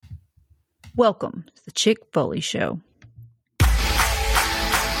Welcome to the Chick Foley Show.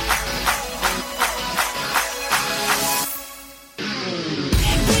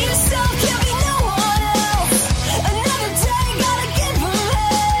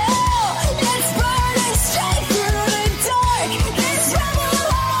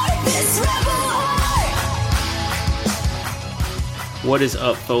 What is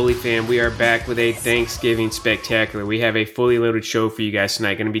up, Foley fam? We are back with a Thanksgiving spectacular. We have a fully loaded show for you guys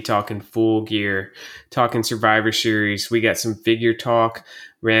tonight. Going to be talking Full Gear, talking Survivor Series. We got some figure talk,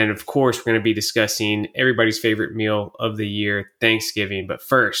 and of course, we're going to be discussing everybody's favorite meal of the year, Thanksgiving. But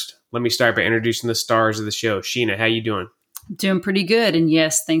first, let me start by introducing the stars of the show. Sheena, how you doing? Doing pretty good, and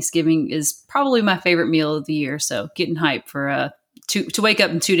yes, Thanksgiving is probably my favorite meal of the year. So, getting hyped for to wake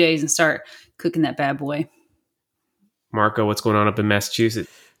up in 2 days and start cooking that bad boy. Marco, what's going on up in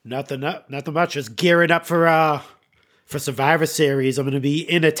Massachusetts? Nothing much. Just gearing up for Survivor Series. I'm going to be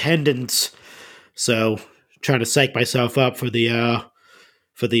in attendance, so trying to psych myself up for the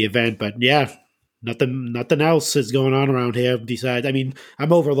event. But yeah, nothing else is going on around here. Besides,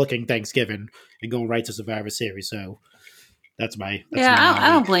 I'm overlooking Thanksgiving and going right to Survivor Series. So that's my I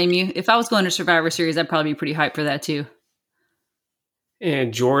don't blame you. If I was going to Survivor Series, I'd probably be pretty hyped for that too.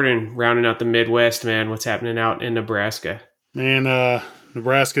 And Jordan, rounding out the Midwest, man. What's happening out in Nebraska? Man,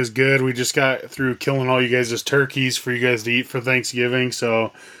 Nebraska's good. We just got through killing all you guys' turkeys for you guys to eat for Thanksgiving,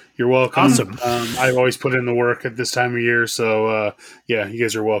 so you're welcome. Awesome. I've always put in the work at this time of year, so yeah, you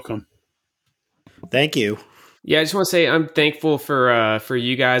guys are welcome. Thank you. Yeah, I just want to say I'm thankful for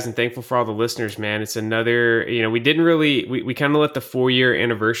you guys and thankful for all the listeners, man. It's another, we didn't really, we kind of let the 4-year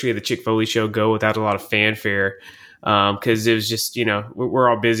anniversary of the Chick Foley Show go without a lot of fanfare. Because it was just, we're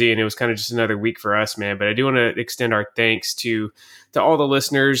all busy and it was kind of just another week for us, man. But I do want to extend our thanks to all the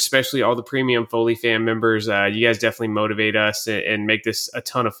listeners, especially all the premium Foley fan members. You guys definitely motivate us and make this a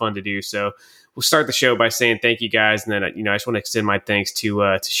ton of fun to do. So we'll start the show by saying thank you guys. And then, I just want to extend my thanks to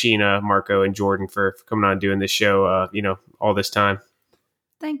Sheena, Marco, and Jordan for coming on and doing this show, all this time.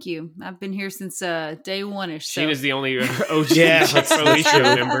 Thank you. I've been here since day one-ish. So. Sheena's the only OG Chick Foley Show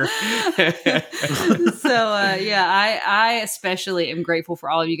member. So, I especially am grateful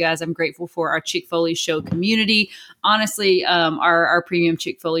for all of you guys. I'm grateful for our Chick Foley Show community. Honestly, our premium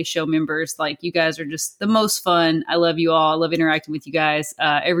Chick Foley Show members, like you guys are just the most fun. I love you all. I love interacting with you guys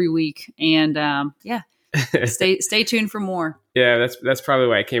every week. And stay tuned for more. Yeah, that's probably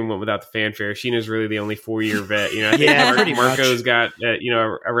why I came up without the fanfare. Sheena's really the only 4-year vet. I think Marco's got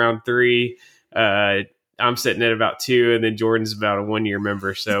around 3. I'm sitting at about 2, and then Jordan's about a 1-year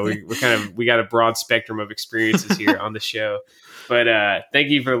member. So we got a broad spectrum of experiences here on the show. But thank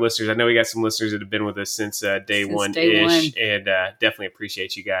you for the listeners. I know we got some listeners that have been with us since day one-ish, and definitely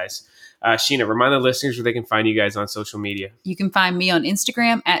appreciate you guys. Sheena, remind the listeners where they can find you guys on social media. You can find me on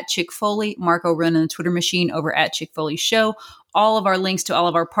Instagram at Chick Foley, Marco running the Twitter machine over at Chick Foley Show. All of our links to all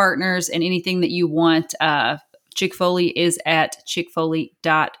of our partners and anything that you want, Chick Foley is at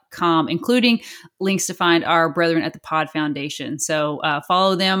chickfoley.com, including links to find our brethren at the Pod Foundation. So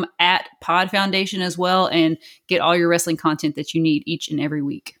follow them at Pod Foundation as well and get all your wrestling content that you need each and every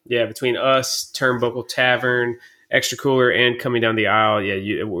week. Yeah, between us, Turnbuckle Tavern, Extra Cooler, and Coming Down the Aisle,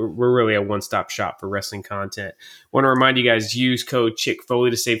 we're really a one-stop shop for wrestling content. Want to remind you guys, use code Chick Foley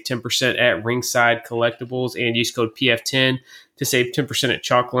to save 10% at Ringside Collectibles and use code PF10 to save 10% at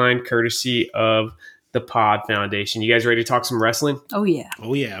Chalkline, courtesy of the Pod Foundation. You guys ready to talk some wrestling? Oh, yeah.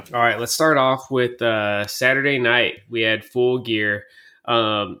 Oh, yeah. All right, let's start off with Saturday night. We had Full Gear.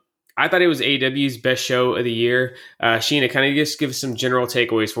 I thought it was AEW's best show of the year. Sheena, kind of just give us some general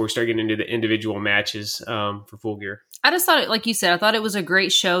takeaways before we start getting into the individual matches for Full Gear. I just thought, like you said, I thought it was a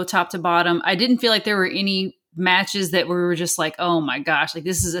great show top to bottom. I didn't feel like there were any matches that were just like, oh my gosh, like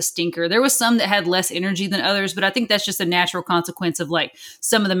this is a stinker. There was some that had less energy than others, but I think that's just a natural consequence of like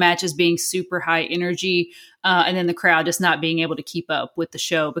some of the matches being super high energy and then the crowd just not being able to keep up with the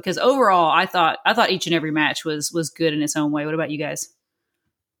show. Because overall, I thought each and every match was good in its own way. What about you guys?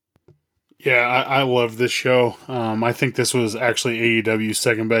 Yeah, I love this show. I think this was actually AEW's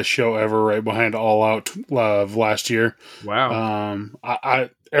second best show ever, right behind All Out of last year. Wow. I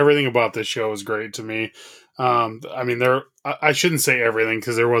everything about this show was great to me. I shouldn't say everything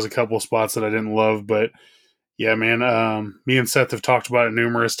because there was a couple spots that I didn't love, but yeah, man, me and Seth have talked about it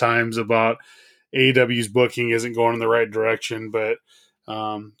numerous times about AEW's booking isn't going in the right direction, but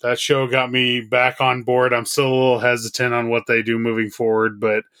that show got me back on board. I'm still a little hesitant on what they do moving forward,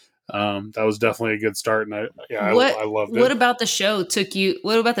 but that was definitely a good start. And I loved it. What about the show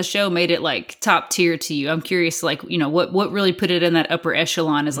what about the show made it like top tier to you? I'm curious, like, what really put it in that upper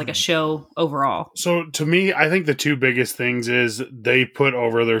echelon as like a show overall? So to me, I think the two biggest things is they put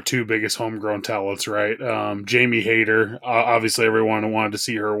over their two biggest homegrown talents, right? Jamie Hayter, obviously everyone wanted to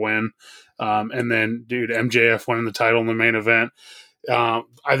see her win. And then, dude, MJF winning the title in the main event.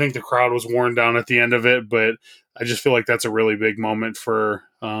 I think the crowd was worn down at the end of it, but I just feel like that's a really big moment for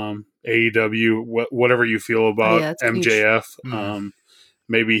AEW. Whatever you feel about MJF,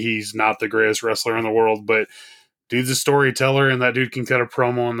 maybe he's not the greatest wrestler in the world, but dude's a storyteller, and that dude can cut a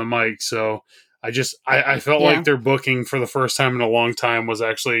promo on the mic. So I felt like their booking for the first time in a long time was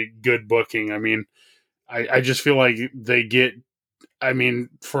actually good booking. I mean, I just feel like they get. I mean,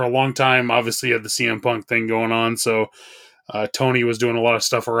 for a long time, obviously you had the CM Punk thing going on, so Tony was doing a lot of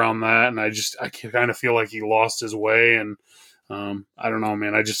stuff around that, and I kind of feel like he lost his way, and I don't know,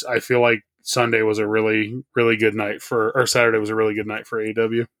 man. I feel like Sunday was a really, really good night or Saturday was a really good night for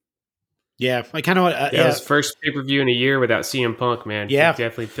AEW. Yeah, I kind of it was first pay-per-view in a year without CM Punk, man. Yeah, you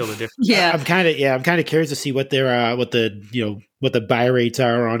definitely feel the difference. Yeah, I'm kind of curious to see what their what the buy rates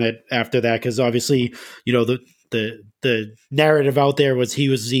are on it after that, because obviously the narrative out there was he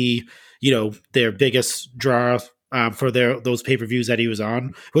was their biggest draw for those pay-per-views that he was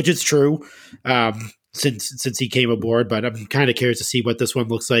on, which is true since he came aboard. But I'm kind of curious to see what this one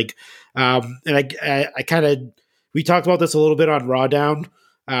looks like. And I kind of, we talked about this a little bit on Raw Down,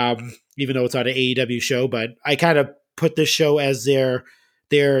 even though it's not an AEW show, but I kind of put this show as their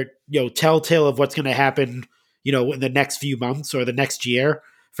telltale of what's going to happen in the next few months or the next year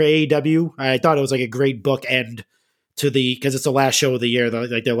for AEW. I thought it was like a great bookend because it's the last show of the year,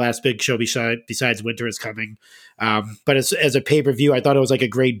 like their last big show besides Winter is Coming. But as a pay-per-view, I thought it was like a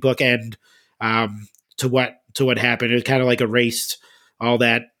great bookend to what happened. It kind of like erased all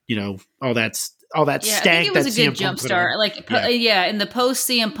that stank. I think it was that a good CM jump Punk start. In the post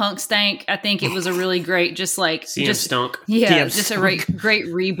CM Punk stank, I think it was a really great, CM Stunk. Yeah, just a great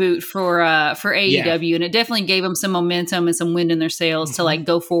reboot for AEW, and it definitely gave them some momentum and some wind in their sails to like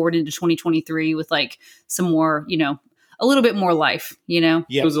go forward into 2023 with like some more, a little bit more life. It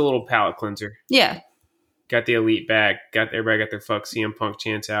was a little palate cleanser. Yeah. Got the elite back. Everybody got their fuck CM Punk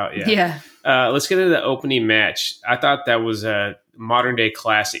chants out. Yeah. Let's get into the opening match. I thought that was a modern day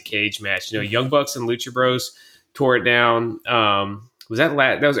classic cage match. Young Bucks and Lucha Bros tore it down. Was that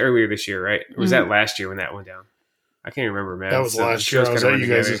that was earlier this year, right? Or was that last year when that went down? I can't remember, man. That was last year. I was at you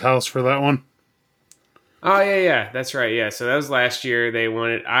guys' house for that one. Oh yeah, that's right. Yeah, so that was last year. They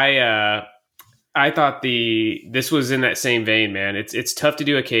won it. I thought this was in that same vein, man. It's tough to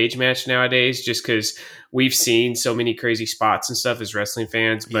do a cage match nowadays just because we've seen so many crazy spots and stuff as wrestling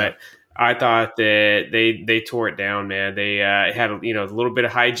fans. But I thought that they tore it down, man. They had a little bit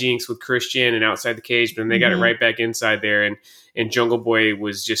of hijinks with Christian and outside the cage, but then they got it right back inside there. And Jungle Boy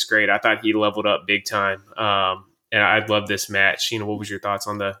was just great. I thought he leveled up big time. And I love this match. What was your thoughts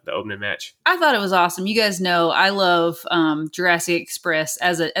on the opening match? I thought it was awesome. You guys know I love Jurassic Express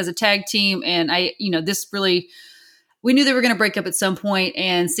as a tag team, and this really, we knew they were going to break up at some point,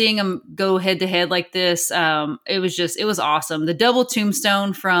 and seeing them go head to head like this, it was awesome. The double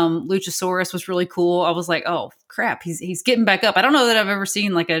tombstone from Luchasaurus was really cool. I was like, oh crap, he's getting back up. I don't know that I've ever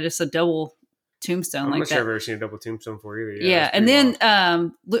seen like just a double tombstone I'm like not that. sure I've ever seen a double tombstone before either. Yeah, and then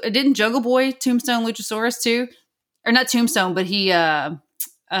didn't Jungle Boy tombstone Luchasaurus too? Or not tombstone, but he with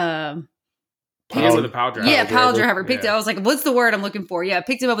a pile driver. Yeah, pile driver. Picked it. I was like, what's the word I'm looking for? Yeah,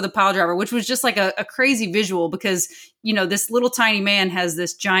 picked him up with a pile driver, which was just like a crazy visual because, this little tiny man has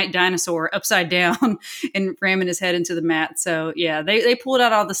this giant dinosaur upside down and ramming his head into the mat. So yeah, they pulled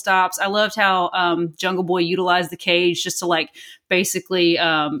out all the stops. I loved how Jungle Boy utilized the cage just to like basically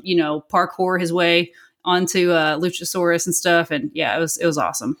parkour his way onto Luchasaurus and stuff. And yeah, it was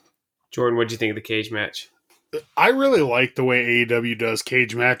awesome. Jordan, what'd you think of the cage match? I really like the way AEW does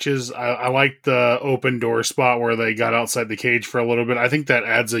cage matches. I like the open door spot where they got outside the cage for a little bit. I think that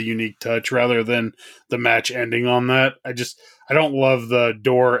adds a unique touch rather than the match ending on that. I don't love the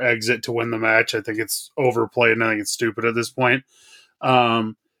door exit to win the match. I think it's overplayed and I think it's stupid at this point.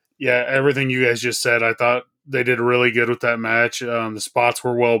 Everything you guys just said, I thought they did really good with that match. The spots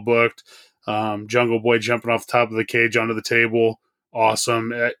were well booked. Jungle Boy jumping off the top of the cage onto the table.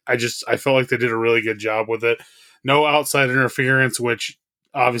 Awesome. I felt like they did a really good job with it. No outside interference, which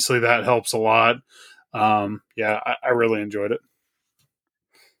obviously that helps a lot. I really enjoyed it.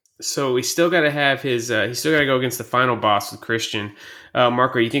 So we still got to have his. He's still got to go against the final boss with Christian.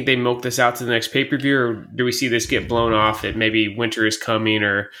 Marco, you think they milk this out to the next pay per view, or do we see this get blown off at maybe Winter is Coming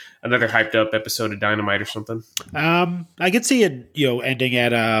or another hyped up episode of Dynamite or something? I could see it, ending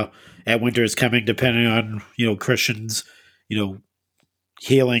at Winter is Coming, depending on Christian's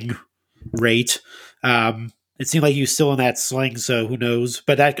healing rate. It seemed like he was still in that sling, so who knows?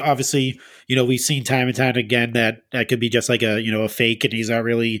 But that obviously, we've seen time and time again that could be just like a fake, and he's not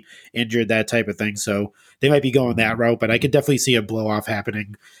really injured, that type of thing. So they might be going that route, but I could definitely see a blow off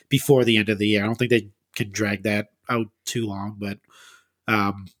happening before the end of the year. I don't think they can drag that out too long, but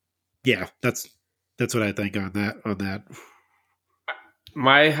yeah, that's what I think on that.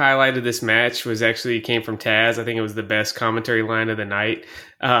 My highlight of this match came from Taz. I think it was the best commentary line of the night.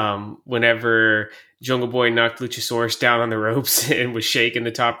 Whenever Jungle Boy knocked Luchasaurus down on the ropes and was shaking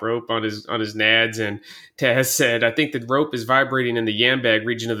the top rope on his nads, and Taz said, "I think the rope is vibrating in the yam bag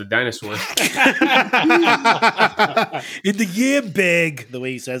region of the dinosaur." In the yam bag, the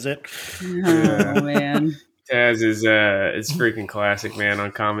way he says it. Oh man, Taz is freaking classic, man,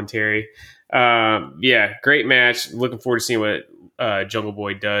 on commentary. Yeah, great match. Looking forward to seeing what Jungle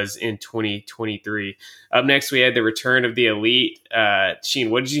Boy does in 2023. Up next, we had the return of the Elite. Sheen,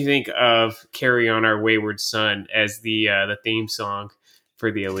 what did you think of "Carry On Our Wayward Son" as the theme song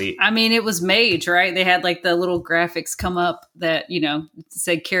for the Elite? I mean, it was Mage, right? They had like the little graphics come up that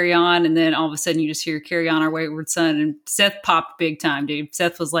said "Carry On," and then all of a sudden you just hear "Carry On Our Wayward Son," and Seth popped big time, dude.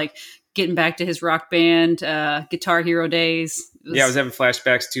 Seth was like getting back to his rock band, Guitar Hero days. I was having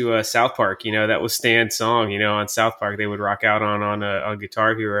flashbacks to South Park. That was Stan's song. On South Park, they would rock out on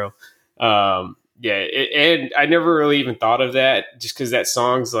Guitar Hero. And I never really even thought of that, just because that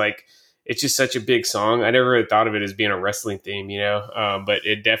song's like, it's just such a big song. I never really thought of it as being a wrestling theme, but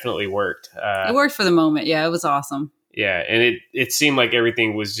it definitely worked. It worked for the moment. Yeah, it was awesome. Yeah, and it seemed like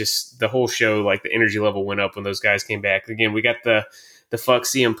everything was just, the whole show, like the energy level went up when those guys came back. Again, we got the fuck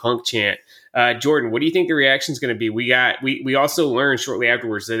CM Punk chant. Jordan, what do you think the reaction is going to be? We also learned shortly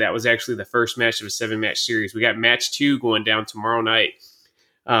afterwards that was actually the first match of a 7-match series. We got match 2 going down tomorrow night.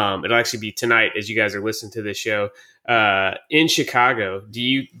 It'll actually be tonight as you guys are listening to this show in Chicago. Do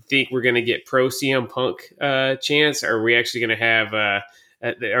you think we're going to get pro CM Punk chants? Or are we actually going to have? Are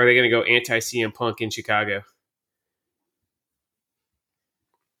they going to go anti CM Punk in Chicago?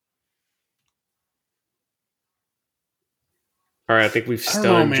 All right, I think we've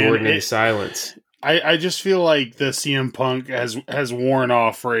stunned Jordan into silence. I just feel like the CM Punk has worn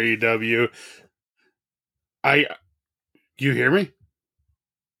off for AEW. You hear me?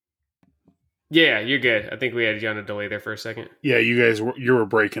 Yeah, you're good. I think we had you on a delay there for a second. Yeah, you were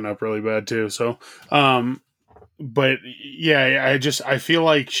breaking up really bad too. So, but yeah, I feel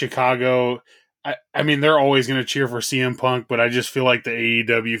like Chicago. I mean, they're always going to cheer for CM Punk, but I just feel like the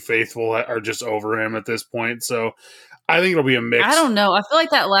AEW faithful are just over him at this point. So, I think it'll be a mix. I don't know. I feel like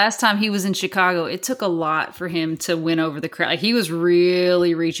that last time he was in Chicago, it took a lot for him to win over the crowd. Like, he was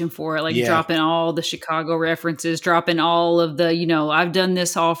really reaching for it, dropping all the Chicago references, dropping all of the, I've done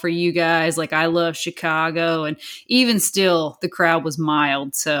this all for you guys. Like, I love Chicago. And even still, the crowd was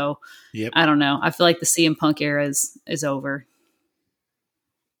mild. So yep. I don't know. I feel like the CM Punk era is over.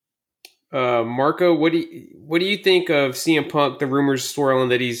 Marco, what do you think of CM Punk? The rumors swirling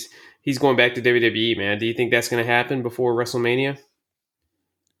that he's going back to WWE, man. Do you think that's going to happen before WrestleMania?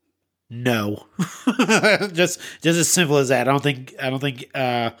 No, just as simple as that. I think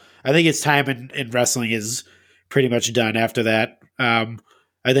his time in wrestling is pretty much done after that. I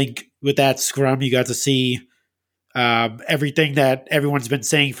think with that scrum, you got to see everything that everyone's been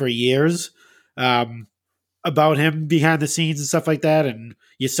saying for years about him behind the scenes and stuff like that, and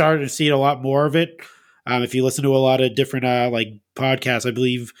you started to see a lot more of it. If you listen to a lot of different podcasts, I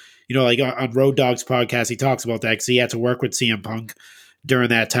believe. On Road Dogg's podcast, he talks about that because he had to work with CM Punk during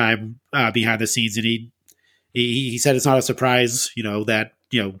that time behind the scenes, and he said it's not a surprise, that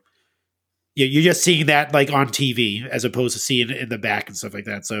you're just seeing that on TV as opposed to seeing it in the back and stuff like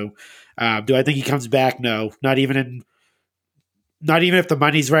that. So, do I think he comes back? No, not even if the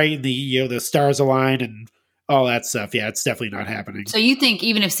money's right and the stars align and all that stuff. Yeah, it's definitely not happening. So you think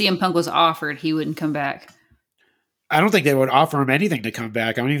even if CM Punk was offered, he wouldn't come back? I don't think they would offer him anything to come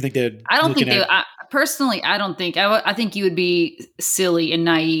back. I don't even think they'd. Personally, I don't think. I think you would be silly and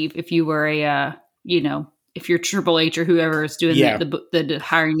naive if you were if you're Triple H or whoever is doing the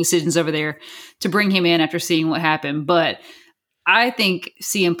hiring decisions over there to bring him in after seeing what happened. But I think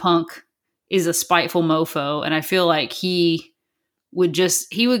CM Punk is a spiteful mofo, and I feel like he would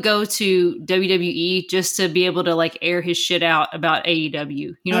go to WWE just to be able to like air his shit out about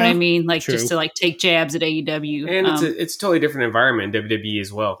AEW. You know what I mean? Like true. just to like take jabs at AEW. And it's a totally different environment in WWE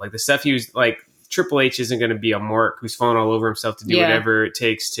as well. Like the stuff he was like, Triple H isn't going to be a mark who's falling all over himself to do whatever it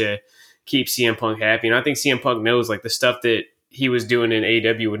takes to keep CM Punk happy. And I think CM Punk knows like the stuff that he was doing in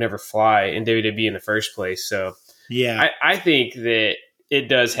AEW would never fly in WWE in the first place. So yeah, I think that it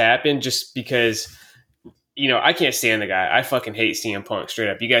does happen just because, you know, I can't stand the guy. I fucking hate CM Punk straight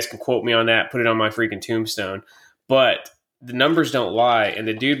up. You guys can quote me on that, put it on my freaking tombstone. But the numbers don't lie, and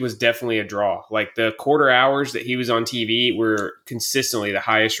the dude was definitely a draw. Like the quarter hours that he was on TV were consistently the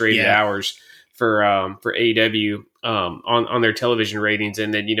highest rated hours for AEW on their television ratings.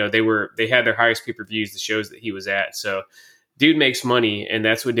 And then, you know, they had their highest pay-per-views, the shows that he was at. So dude makes money, and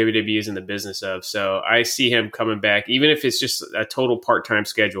that's what WWE is in the business of. So I see him coming back, even if it's just a total part-time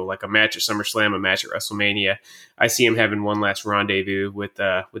schedule, like a match at SummerSlam, a match at WrestleMania. I see him having one last rendezvous with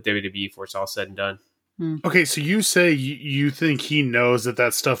WWE before it's all said and done. Okay, so you say you think he knows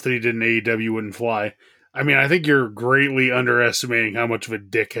that stuff that he did in AEW wouldn't fly. I mean, I think you're greatly underestimating how much of a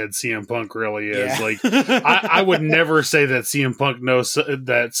dickhead CM Punk really is. Yeah. Like, I would never say that CM Punk knows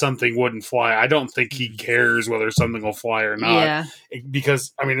that something wouldn't fly. I don't think he cares whether something will fly or not. Yeah.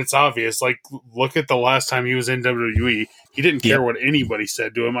 Because, I mean, it's obvious. Like, look at the last time he was in WWE. He didn't care what anybody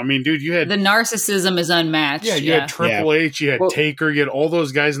said to him. I mean, dude, you had... The narcissism is unmatched. Yeah, you had Triple H, you had Taker, you had all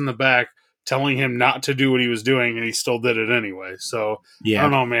those guys in the back telling him not to do what he was doing, and he still did it anyway. So, I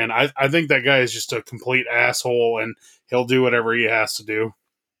don't know, man. I think that guy is just a complete asshole, and he'll do whatever he has to do.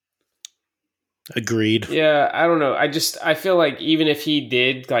 Agreed. Yeah, I don't know. I feel like even if he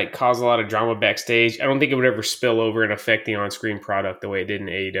did like cause a lot of drama backstage, I don't think it would ever spill over and affect the on-screen product the way it did in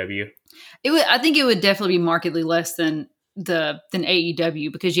AEW. I think it would definitely be markedly less than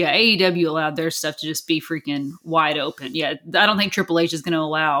AEW, because AEW allowed their stuff to just be freaking wide open. I don't think Triple H is going to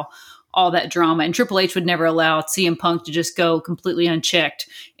allow all that drama, and Triple H would never allow CM Punk to just go completely unchecked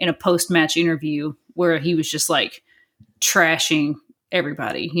in a post-match interview where he was just like trashing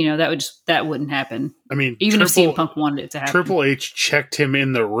everybody. You know, that wouldn't happen. I mean, even if CM Punk wanted it to happen. Triple H checked him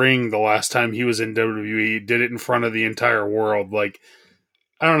in the ring the last time he was in WWE, did it in front of the entire world. Like,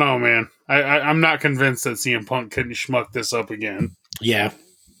 I don't know, man. I'm not convinced that CM Punk couldn't schmuck this up again. Yeah.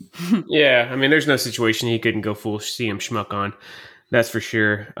 Yeah, I mean, there's no situation he couldn't go full CM schmuck on. That's for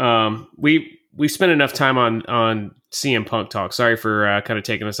sure. We spent enough time on CM Punk talk. Sorry for kind of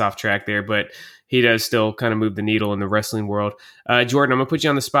taking us off track there, but he does still kind of move the needle in the wrestling world. Jordan, I'm going to put you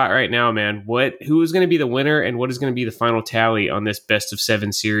on the spot right now, man. Who is going to be the winner, and what is going to be the final tally on this best of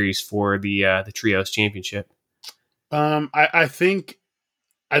 7 series for the Trios Championship? I think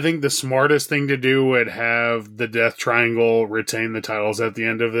the smartest thing to do would have the Death Triangle retain the titles at the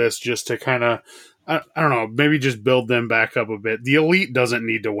end of this, just to kind of, I don't know, maybe just build them back up a bit. The Elite doesn't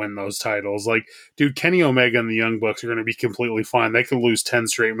need to win those titles. Like, dude, Kenny Omega and the Young Bucks are going to be completely fine. They could lose 10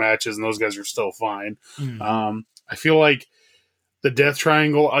 straight matches, and those guys are still fine. I feel like the Death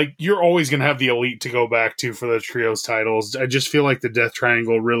Triangle, you're always going to have the Elite to go back to for the Trios titles. I just feel like the Death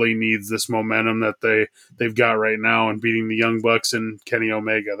Triangle really needs this momentum that they've got right now, and beating the Young Bucks and Kenny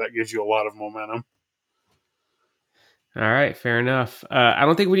Omega, that gives you a lot of momentum. All right, fair enough. I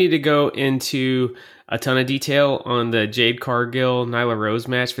don't think we need to go into a ton of detail on the Jade Cargill Nyla Rose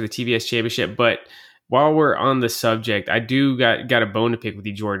match for the TBS Championship, but while we're on the subject, I do got a bone to pick with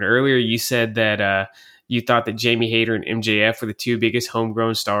you, Jordan. Earlier, you said that you thought that Jamie Hayter and MJF were the 2 biggest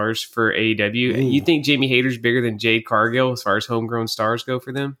homegrown stars for AEW. Ooh. You think Jamie Hayter's bigger than Jade Cargill as far as homegrown stars go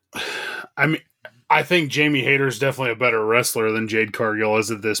for them? I mean, I think Jamie Hayter's definitely a better wrestler than Jade Cargill is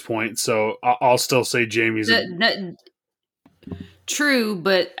at this point, so I'll still say Jamie's... True,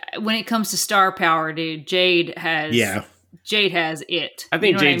 but when it comes to star power, dude, Jade has it. I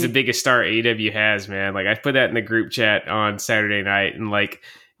think Jade's the biggest star AEW has, man. Like, I put that in the group chat on Saturday night, and like,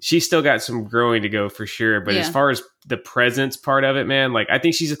 she's still got some growing to go for sure. But as far as the presence part of it, man, like, I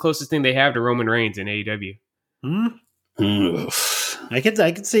think she's the closest thing they have to Roman Reigns in AEW. I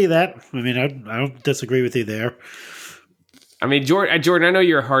can see that. I mean, I don't disagree with you there. I mean, Jordan, I know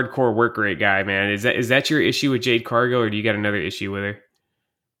you're a hardcore work rate guy, man. Is that your issue with Jade Cargill, or do you got another issue with her?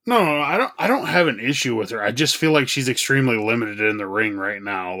 No, I don't have an issue with her. I just feel like she's extremely limited in the ring right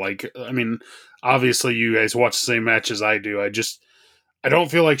now. Like, I mean, obviously you guys watch the same match as I do. I don't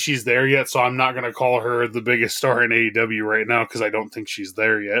feel like she's there yet, so I'm not going to call her the biggest star in AEW right now because I don't think she's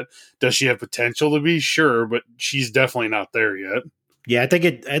there yet. Does she have potential to be? Sure, but she's definitely not there yet. Yeah, I think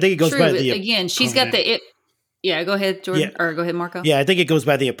it goes by the again. She's got the it. Yeah, go ahead, Jordan, or go ahead, Marco. Yeah, I think it goes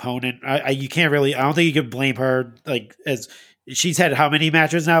by the opponent. You can't really. I don't think you can blame her. Like, as she's had how many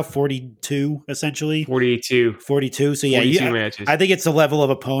matches now? 42, essentially. 42. 42. So yeah, 42 matches. I think it's the level of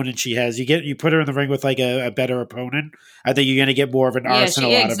opponent she has. You put her in the ring with like a better opponent. I think you're going to get more of an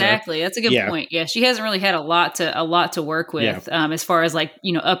arsenal out of her. Exactly. That's a good point. Yeah, she hasn't really had a lot to work with as far as like,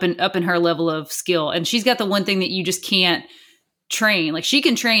 up in her level of skill. And she's got the one thing that you just can't train. Like she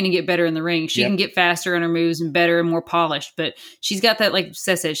can train and get better in the ring. She can get faster on her moves and better and more polished. But she's got that, like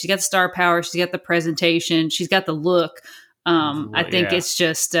Seth said, she's got the star power. She's got the presentation. She's got the look. I think it's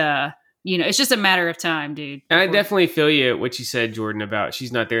just it's just a matter of time, dude. And I definitely feel you what you said, Jordan, about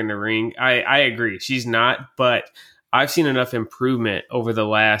she's not there in the ring. I agree. She's not, but I've seen enough improvement over the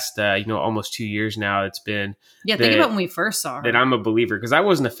last, almost 2 years now. It's been think about when we first saw her. That I'm a believer because I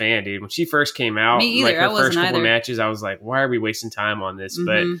wasn't a fan, dude. When she first came out, me either. like her first couple either. matches, I was like, why are we wasting time on this?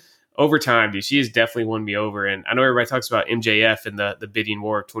 But over time, dude, she has definitely won me over. And I know everybody talks about MJF and the bidding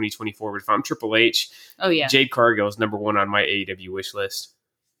war of 2024, but if I'm Triple H, Jade Cargill is number one on my AEW wish list.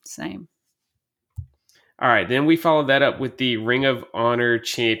 Same. All right, then we followed that up with the Ring of Honor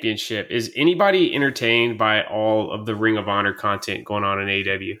Championship. Is anybody entertained by all of the Ring of Honor content going on in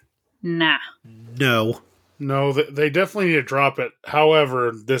AEW? Nah. No, they definitely need to drop it.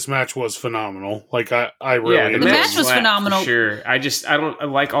 However, this match was phenomenal. Like I really, the match was phenomenal. Sure, I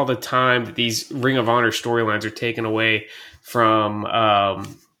don't like all the time that these Ring of Honor storylines are taken away from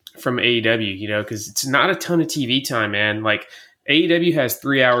AEW. Because it's not a ton of TV time, man. Like AEW has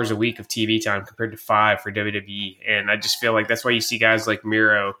 3 hours a week of TV time compared to 5 for WWE, and I just feel like that's why you see guys like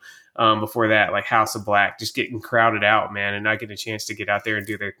Miro. Before that, like House of Black, just getting crowded out, man, and not getting a chance to get out there and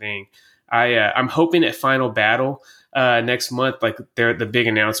do their thing. I'm hoping at Final Battle next month, like the big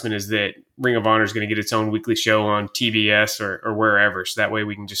announcement is that Ring of Honor is going to get its own weekly show on TBS or wherever, so that way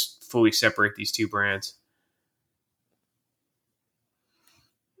we can just fully separate these two brands.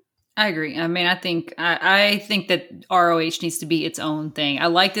 I agree. I mean, I think that ROH needs to be its own thing. I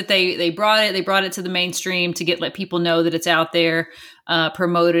like that they brought it to the mainstream to let people know that it's out there,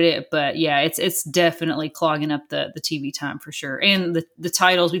 promoted it. But yeah, it's definitely clogging up the TV time for sure. And the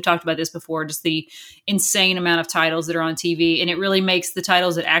titles, we've talked about this before, just the insane amount of titles that are on TV. And it really makes the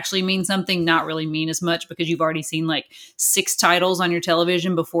titles that actually mean something not really mean as much because you've already seen like 6 titles on your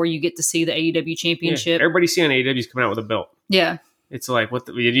television before you get to see the AEW championship. Yeah, everybody's seeing AEW's coming out with a belt. Yeah. It's like, you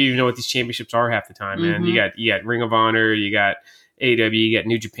don't even know what these championships are half the time, man. You got Ring of Honor, you got AEW, you got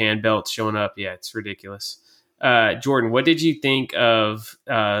New Japan belts showing up. Yeah, it's ridiculous. Jordan, what did you think of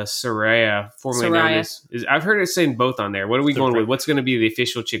Saraya, formerly known as? I've heard it saying both on there. What are we going with? What's going to be the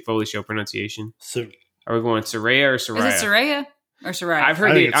official Chick Foley show pronunciation? Are we going Saraya or Saraya? Is it Saraya or Saraya?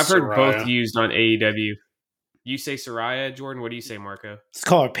 I've heard both used on AEW. You say Saraya, Jordan. What do you say, Marco? Let's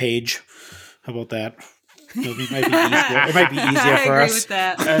call her Paige. How about that? It might be easier. It might be easier for us. I agree us. with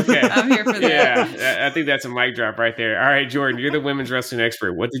that. Okay. I'm here for that. Yeah, I think that's a mic drop right there. All right, Jordan, you're the women's wrestling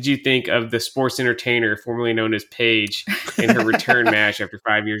expert. What did you think of the sports entertainer, formerly known as Paige, in her return match after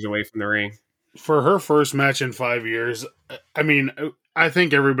 5 years away from the ring? For her first match in 5 years, I mean, I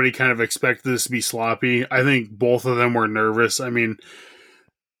think everybody kind of expected this to be sloppy. I think both of them were nervous. I mean,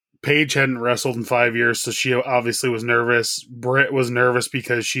 Paige hadn't wrestled in 5 years, so she obviously was nervous. Britt was nervous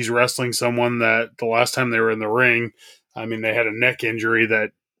because she's wrestling someone that the last time they were in the ring, I mean, they had a neck injury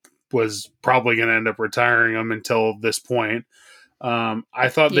that was probably going to end up retiring them until this point. I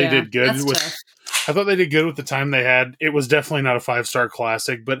thought they did good I thought they did good with the time they had. It was definitely not a 5-star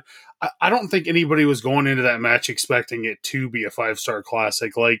classic, but I don't think anybody was going into that match expecting it to be a 5-star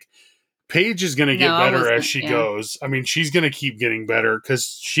classic. Like, Paige is going to get better as she goes. I mean, she's going to keep getting better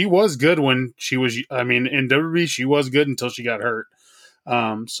because she was good when she was, in WWE, she was good until she got hurt.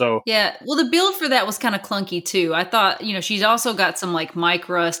 Yeah, well, the build for that was kind of clunky too. I thought, she's also got some like mic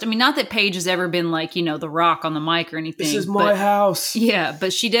rust. I mean, not that Paige has ever been like, The Rock on the mic or anything. This is my house. Yeah,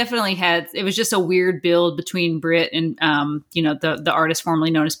 but she definitely had, it was just a weird build between Britt and, the artist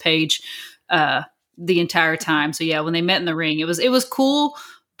formerly known as Paige, the entire time. So yeah, when they met in the ring, it was cool.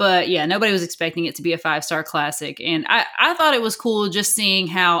 But yeah, nobody was expecting it to be a 5-star classic. And I thought it was cool just seeing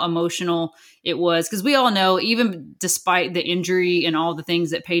how emotional it was. Because we all know, even despite the injury and all the things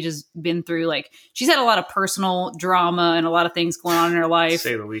that Paige has been through, like she's had a lot of personal drama and a lot of things going on in her life. To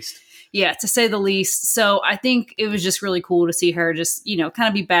say the least. Yeah, to say the least. So I think it was just really cool to see her just, kind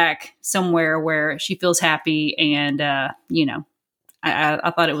of be back somewhere where she feels happy. And, I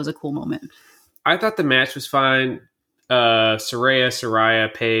thought it was a cool moment. I thought the match was fine.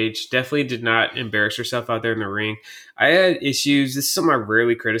 Saraya, Paige definitely did not embarrass herself out there in the ring. I had issues. This is something I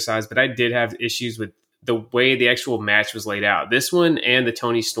rarely criticize, but I did have issues with the way the actual match was laid out. This one and the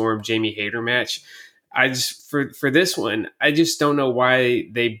Tony Storm, Jamie Hayter match. For this one, I just don't know why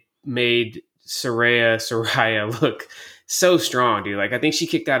they made Saraya look so strong, dude. Like, I think she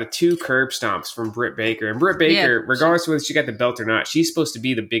kicked out of 2 curb stomps from Britt Baker. And Britt Baker, regardless of whether she got the belt or not, she's supposed to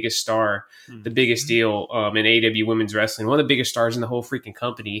be the biggest star, the biggest deal in AEW women's wrestling, one of the biggest stars in the whole freaking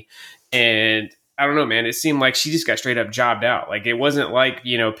company. And I don't know, man. It seemed like she just got straight up jobbed out. Like, it wasn't like,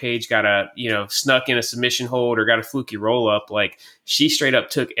 Paige got snuck in a submission hold or got a fluky roll up. Like, she straight up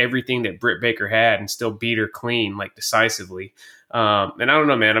took everything that Britt Baker had and still beat her clean, like, decisively. And I don't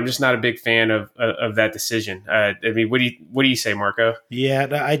know, man. I'm just not a big fan of that decision. I mean, what do you say, Marco? Yeah,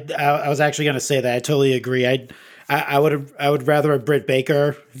 I was actually going to say that. I totally agree. I would rather a Britt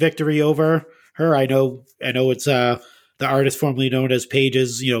Baker victory over her. I know it's the artist formerly known as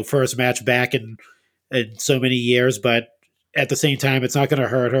Paige's first match back in so many years, but at the same time, it's not going to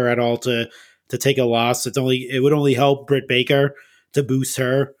hurt her at all to take a loss. It would only help Britt Baker to boost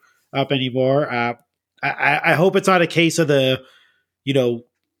her up anymore. I hope it's not a case of the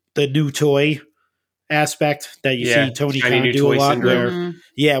new toy aspect that you see Tony Khan do a lot syndrome.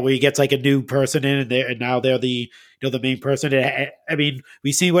 Where he gets like a new person in and now they're the main person. I mean,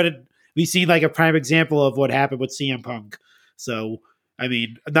 we've seen like a prime example of what happened with CM Punk. So, I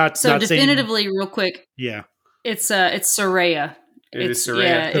mean, not definitively saying, real quick. Yeah. It's Saraya. It's Saraya.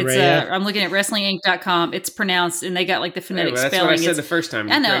 Yeah, Saraya. I'm looking at WrestlingInc.com. It's pronounced, and they got like the phonetic that's spelling. That's what I said the first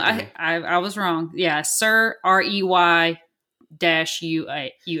time. I know. I was wrong. Yeah, Sir REY -UH.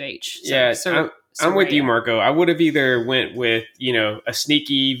 Yeah, I'm with you, Marco. I would have either went with a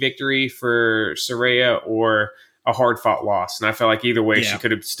sneaky victory for Saraya or a hard fought loss, and I felt like either way she could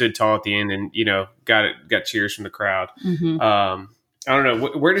have stood tall at the end and got cheers from the crowd. Mm-hmm. I don't know.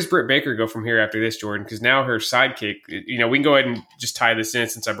 Where does Britt Baker go from here after this, Jordan? Because now her sidekick, we can go ahead and just tie this in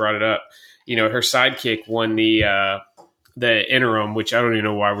since I brought it up. Her sidekick won the interim, which I don't even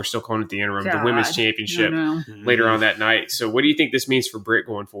know why we're still calling it the interim, the women's championship later on that night. So what do you think this means for Britt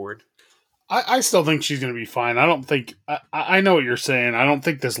going forward? I still think she's going to be fine. I don't think I know what you're saying. I don't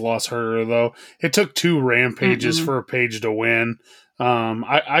think this loss hurt her though. It took 2 rampages for a Paige to win.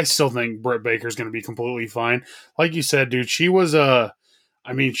 I still think Britt Baker's going to be completely fine. Like you said, dude, she was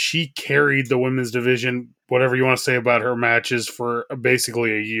she carried the women's division, whatever you want to say about her matches, for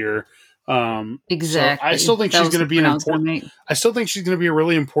basically a year. Exactly. So I still think she's going to be I still think she's going to be a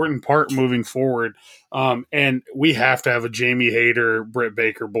really important part moving forward. And we have to have a Jamie Hayter, Britt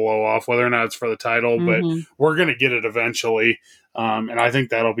Baker blow off, whether or not it's for the title, but we're going to get it eventually. And I think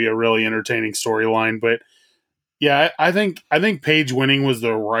that'll be a really entertaining storyline. But yeah, I think Paige winning was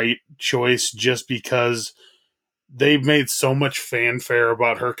the right choice just because they've made so much fanfare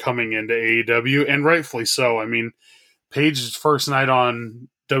about her coming into AEW, and rightfully so. I mean, Paige's first night on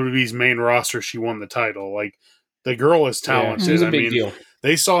WWE's main roster, she won the title. Like, the girl is talented. It's a big deal.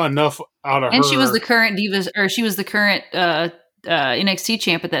 They saw enough out of her. And she was the current Divas, or she was the current NXT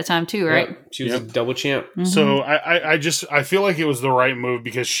champ at that time too, right? Yep. She was a double champ. Mm-hmm. So I feel like it was the right move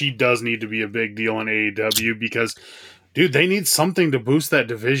because she does need to be a big deal in AEW because, dude, they need something to boost that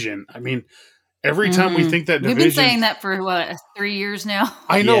division. I mean, every time we think that division... We've been saying that for, 3 years now?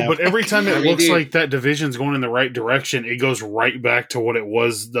 I know, but every time it looks like that division's going in the right direction, it goes right back to what it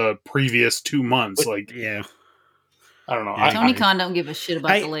was the previous 2 months. I don't know. Tony Khan don't give a shit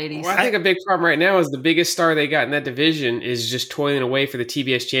about the ladies. Well, I think a big problem right now is the biggest star they got in that division is just toiling away for the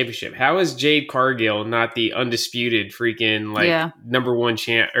TBS championship. How is Jade Cargill not the undisputed freaking number one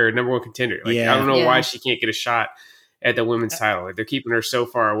champ or number one contender? I don't know why she can't get a shot at the women's title. Like, they're keeping her so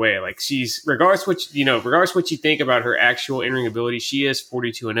far away. Like, she's regardless what you think about her actual in-ring ability, she is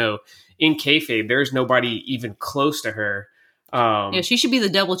 42-0. In kayfabe, there's nobody even close to her. She should be the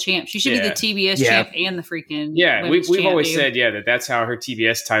double champ. She should be the TBS champ and the freaking we've always said that's how her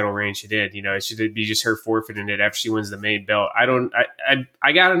TBS title reign should end. It should be just her forfeiting it after she wins the main belt.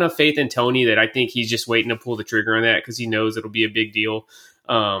 I got enough faith in Tony that I think he's just waiting to pull the trigger on that because he knows it'll be a big deal.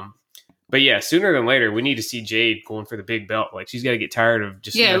 But yeah, sooner than later, we need to see Jade going for the big belt. Like, she's got to get tired of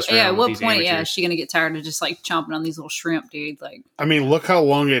just At what point is she going to get tired of just like chomping on these little shrimp, dude? Like, I mean, look how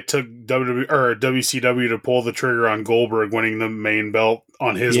long it took WCW to pull the trigger on Goldberg winning the main belt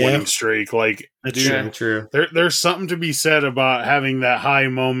on his winning streak. Like, that's true. There's something to be said about having that high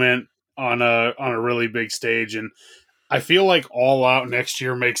moment on a really big stage, and I feel like All Out next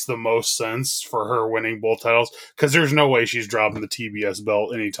year makes the most sense for her winning both titles because there's no way she's dropping the TBS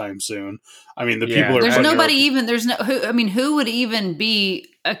belt anytime soon. I mean, people are. There's nobody even. There's no. Who would even be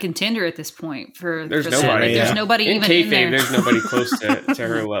a contender at this point for? There's nobody. There's nobody in even kayfabe, in there. There's nobody close to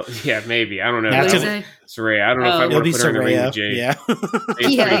her level. Yeah, maybe. I don't know. Saraya. I don't know if I want to put her in the ring with Jade. Yeah,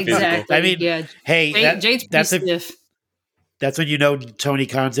 exactly. I mean, hey, Jade's stiff. That's when Tony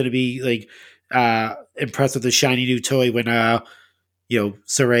Khan's going to be like impressed with the shiny new toy when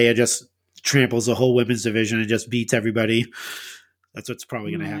Saraya just tramples the whole women's division and just beats everybody. That's what's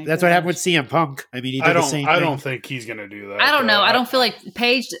probably going to happen. That's what happened with CM Punk. I mean, he did the same thing. I don't think he's going to do that. I don't know. I don't feel like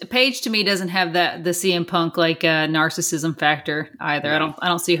Paige to me doesn't have the CM Punk like narcissism factor either. No. I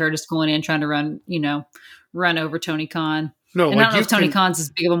don't see her just going in trying to run over Tony Khan. No, and I don't know if Tony Khan's as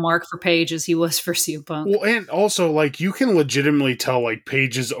big of a mark for Paige as he was for CM Punk. Well, and also, like, you can legitimately tell, like,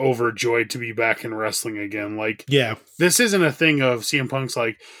 Paige is overjoyed to be back in wrestling again. Like, yeah, this isn't a thing of CM Punk's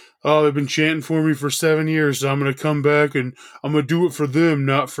like, oh, they've been chanting for me for 7 years, so I'm going to come back and I'm going to do it for them,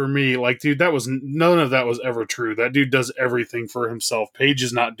 not for me. Like, dude, none of that was ever true. That dude does everything for himself. Paige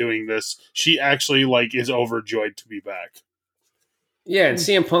is not doing this. She actually, like, is overjoyed to be back. Yeah, and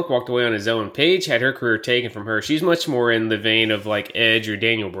CM Punk walked away on his own. Paige had her career taken from her. She's much more in the vein of like Edge or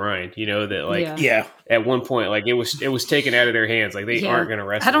Daniel Bryan, that like at one point like it was taken out of their hands. Like they aren't going to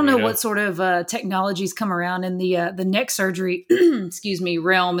wrestle. I don't know what sort of technologies come around in the neck surgery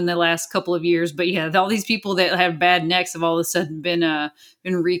realm in the last couple of years, but yeah, all these people that have bad necks have all of a sudden been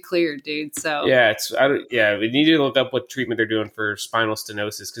re-cleared, dude. So we need to look up what treatment they're doing for spinal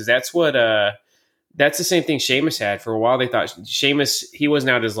stenosis because that's what that's the same thing Sheamus had. For a while, they thought Sheamus, he wasn't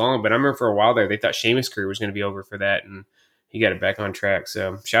out as long, but I remember for a while there, they thought Sheamus' career was going to be over for that, and he got it back on track.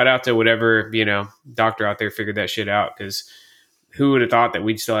 So shout out to whatever, doctor out there figured that shit out, because who would have thought that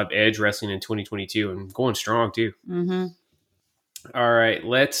we'd still have Edge wrestling in 2022 and going strong, too. Mm-hmm. All right,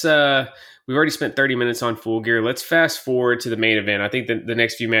 we've already spent 30 minutes on Full Gear. Let's fast forward to the main event. I think the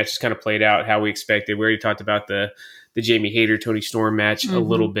next few matches kind of played out how we expected. We already talked about the Jamie Hayter, Tony Storm match a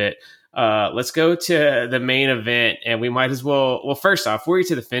little bit. Let's go to the main event, and we might as well. First off, before we get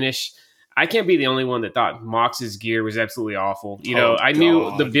to the finish, I can't be the only one that thought Mox's gear was absolutely awful. I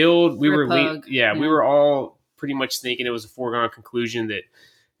knew the build. We were all pretty much thinking it was a foregone conclusion that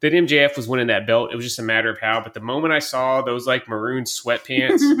MJF was winning that belt. It was just a matter of how. But the moment I saw those like maroon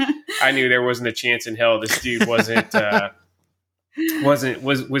sweatpants, I knew there wasn't a chance in hell this dude wasn't going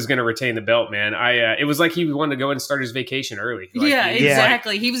to retain the belt, man. It was like he wanted to go and start his vacation early. Like,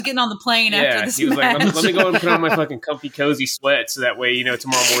 exactly. He was getting on the plane after this. He was match. like, let me go and put on my fucking comfy, cozy sweats, so that way,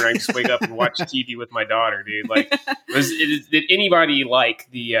 tomorrow morning I can just wake up and watch TV with my daughter, dude. Like, did anybody like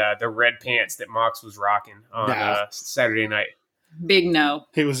the red pants that Mox was rocking on Saturday night? Big no.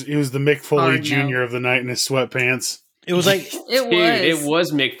 He was the Mick Foley Jr. of the night in his sweatpants. It was like it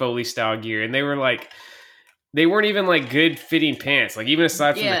was Mick Foley style gear, and they were like. They weren't even like good fitting pants. Like even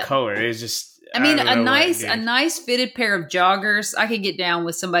aside from the color, it was just. I mean, a nice fitted pair of joggers. I could get down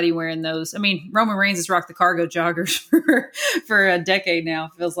with somebody wearing those. I mean, Roman Reigns has rocked the cargo joggers for a decade now.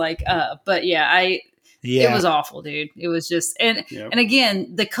 It feels like, but it was awful, dude. It was just and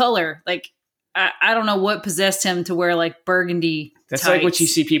again the color. Like I don't know what possessed him to wear like burgundy. That's tights. like what you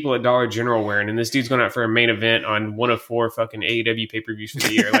see people at Dollar General wearing, and this dude's going out for a main event on one of 4 fucking AEW pay-per-views for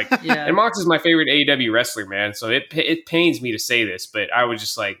the year. Like, and Mox is my favorite AEW wrestler, man. So it pains me to say this, but I was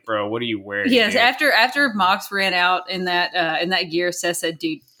just like, bro, what are you wearing? Yes, man? after Mox ran out in that gear, Seth said,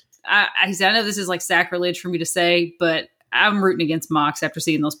 "Dude, I know this is like sacrilege for me to say, but I'm rooting against Mox after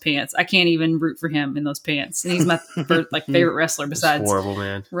seeing those pants. I can't even root for him in those pants, and he's my favorite wrestler besides horrible,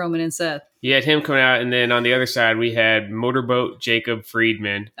 man. Roman and Seth." You had him coming out, and then on the other side, we had Motorboat Jacob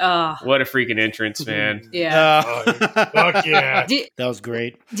Friedman. What a freaking entrance, man. Yeah. Fuck yeah. That was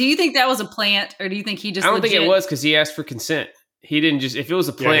great. Do you think that was a plant, or do you think he just I don't think it was, because he asked for consent. He didn't just, if it was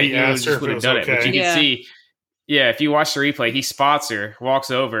a plant, he just would have done it. But you can see, if you watch the replay, he spots her, walks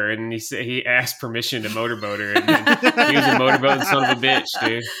over, and he asked permission to motorboat her. And he was a motorboating son of a bitch,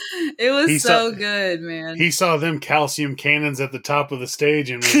 dude. It was so good, man. He saw them calcium cannons at the top of the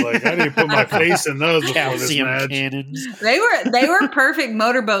stage and was like, I need to put my face in those before this match. Cannons. They were perfect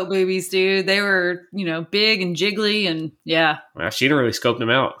motorboat boobies, dude. They were, big and jiggly, and Well, she didn't really scope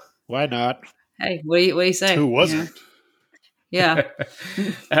them out. Why not? Hey, what do you say? Who wasn't? Yeah.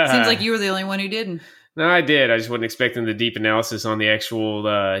 Seems like you were the only one who didn't. No, I did. I just wasn't expecting the deep analysis on the actual,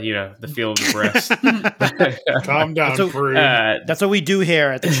 the feel of the breast. Calm down, Prue. That's what we do here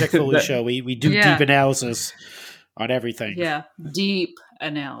at the Chick Foley Show. We do deep analysis on everything. Yeah, deep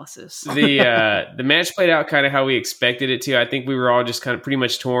analysis. The match played out kind of how we expected it to. I think we were all just kind of pretty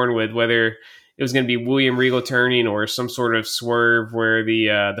much torn with whether it was going to be William Regal turning or some sort of swerve where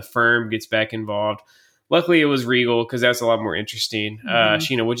the Firm gets back involved. Luckily, it was Regal, because that's a lot more interesting.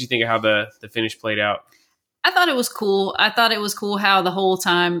 Sheena, what'd you think of how the finish played out? I thought it was cool. I thought it was cool how the whole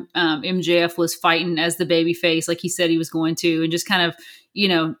time MJF was fighting as the babyface, like he said he was going to, and just kind of,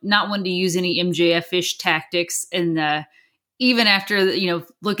 not wanting to use any MJF-ish tactics. And even after,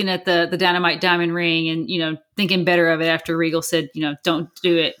 looking at the Dynamite Diamond ring and, thinking better of it after Regal said, don't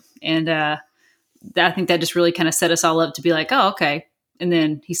do it. And I think that just really kind of set us all up to be like, oh, okay. and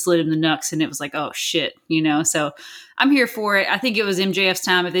then he slid him the knucks, and it was like, oh shit, So I'm here for it. I think it was MJF's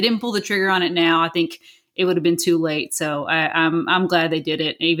time. If they didn't pull the trigger on it now, I think it would have been too late. So I'm glad they did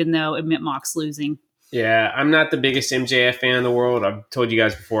it, even though it meant Mox losing. Yeah, I'm not the biggest MJF fan in the world. I've told you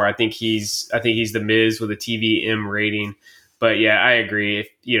guys before. I think he's the Miz with a TVM rating. But yeah, I agree.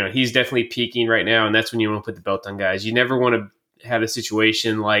 He's definitely peaking right now, and that's when you want to put the belt on guys. You never want to have a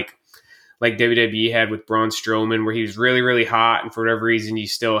situation like WWE had with Braun Strowman, where he was really, really hot, and for whatever reason, you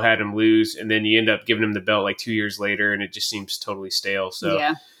still had him lose, and then you end up giving him the belt like 2 years later, and it just seems totally stale. So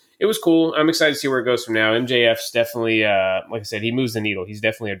yeah. It was cool. I'm excited to see where it goes from now. MJF's definitely, like I said, he moves the needle. He's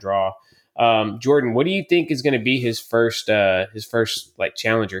definitely a draw. Jordan, what do you think is going to be his first like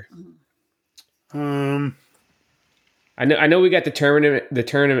challenger? I know we got the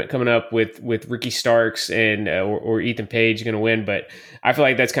tournament coming up with Ricky Starks and or Ethan Page going to win, but I feel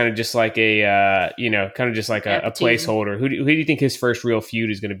like that's kind of just like a placeholder. Who do you think his first real feud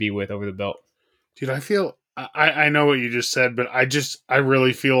is going to be with over the belt? Dude, I know what you just said, but I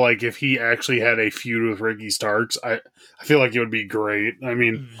really feel like if he actually had a feud with Ricky Starks, I feel like it would be great. I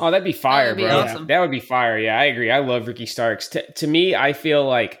mean, that'd be fire, bro. Awesome. That would be fire. Yeah, I agree. I love Ricky Starks. To me, I feel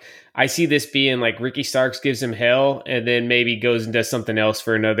like I see this being like Ricky Starks gives him hell, and then maybe goes and does something else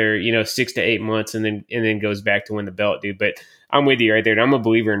for another 6 to 8 months, and then goes back to win the belt, dude. But I'm with you right there. I'm a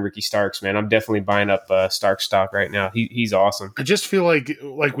believer in Ricky Starks, man. I'm definitely buying up Stark stock right now. He's awesome. I just feel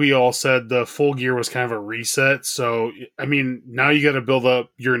like we all said, the Full Gear was kind of a reset. So, I mean, now you got to build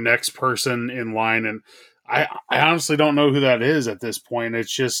up your next person in line. And I honestly don't know who that is at this point.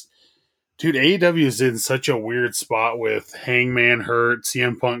 It's just, dude, AEW is in such a weird spot with Hangman hurt,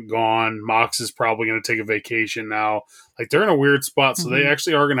 CM Punk gone, Mox is probably going to take a vacation now. Like, they're in a weird spot, so they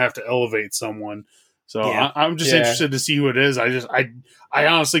actually are going to have to elevate someone. So yeah. I'm just interested to see who it is. I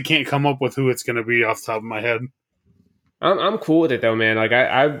honestly can't come up with who it's going to be off the top of my head. I'm cool with it though, man. Like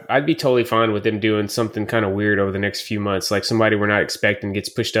I'd be totally fine with them doing something kind of weird over the next few months. Like somebody we're not expecting gets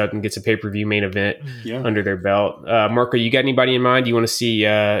pushed up and gets a pay-per-view main event under their belt. Marco, you got anybody in mind? Do you want to see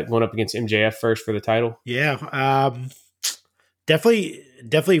going up against MJF first for the title? Yeah,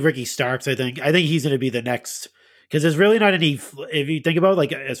 definitely Ricky Starks. I think he's going to be the next, because there's really not any. If you think about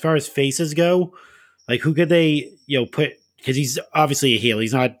like as far as faces go, like who could they put? Because he's obviously a heel.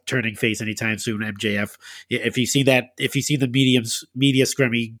 He's not turning face anytime soon. MJF. If you see the media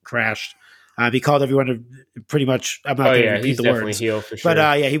scrum he crashed, he called everyone to pretty much. I'm not going to repeat the words. Heel for sure.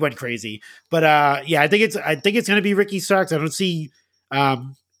 But he went crazy. But I think it's going to be Ricky Starks. I don't see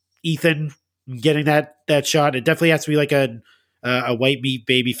Ethan getting that shot. It definitely has to be like a white meat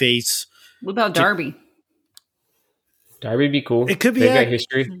baby face. What about Darby? Darby would be cool. It could be. They've got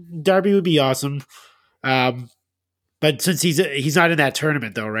history. Darby would be awesome. But since he's not in that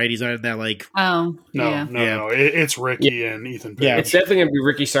tournament though, right? He's not in that like. Oh no. It's Ricky and Ethan Page. Yeah, it's definitely going to be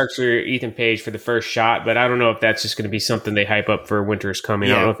Ricky Starks or Ethan Page for the first shot. But I don't know if that's just going to be something they hype up for Winter's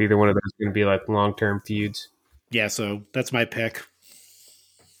Coming. I don't know if either one of those is going to be like long-term feuds. Yeah, so that's my pick.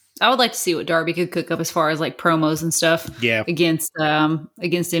 I would like to see what Darby could cook up as far as like promos and stuff. Yeah, against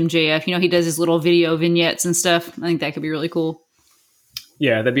MJF. He does his little video vignettes and stuff. I think that could be really cool.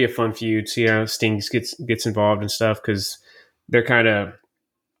 Yeah, that'd be a fun feud. See how Sting gets involved and stuff, because they're kind of.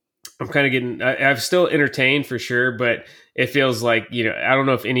 I'm kind of getting. I'm still entertained for sure, but it feels like I don't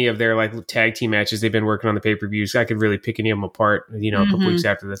know if any of their like tag team matches they've been working on the pay-per-views. I could really pick any of them apart. A couple weeks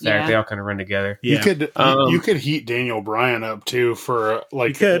after the fact, they all kind of run together. Yeah. You could heat Daniel Bryan up too for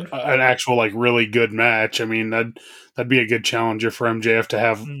like an actual like really good match. I mean that'd be a good challenger for MJF to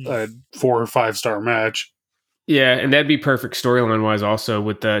have a 4 or 5 star match. Yeah, and that'd be perfect storyline wise also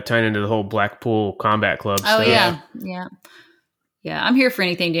with tying into the whole Blackpool Combat Club. Oh, yeah. I'm here for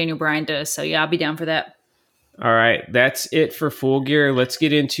anything Daniel Bryan does, so yeah, I'll be down for that. All right, that's it for Full Gear. Let's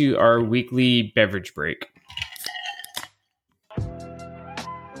get into our weekly beverage break.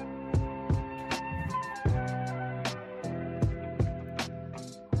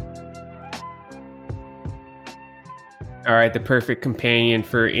 All right, the perfect companion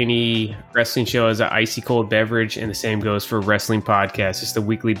for any wrestling show is an icy cold beverage, and the same goes for wrestling podcast. It's the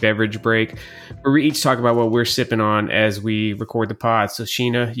weekly beverage break where we each talk about what we're sipping on as we record the pod. So,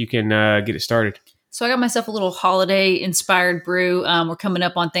 Sheena, you can get it started. So I got myself a little holiday-inspired brew. We're coming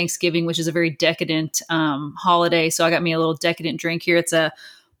up on Thanksgiving, which is a very decadent holiday. So I got me a little decadent drink here. It's a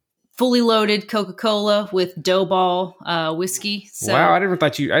fully loaded Coca-Cola with dough ball whiskey. So, wow, I didn't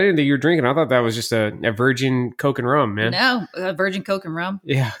think you were drinking. I thought that was just a virgin Coke and rum, man. No, a virgin Coke and rum.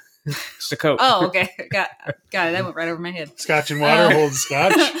 Yeah, just a Coke. Oh, okay, got it. That went right over my head. Scotch and water holds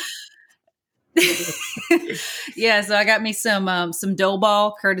scotch. Yeah, so I got me some dough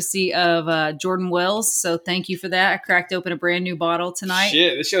ball courtesy of Jordan Wells. So thank you for that. I cracked open a brand new bottle tonight.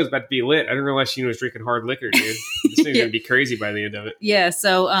 Shit, this show's about to be lit. I didn't realize she was drinking hard liquor, dude. This thing's gonna be crazy by the end of it. Yeah,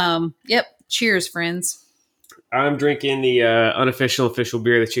 so yep. Cheers, friends. I'm drinking the unofficial official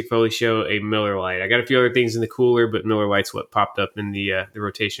beer of the Chick Foley Show, a Miller Lite. I got a few other things in the cooler, but Miller Lite's what popped up in the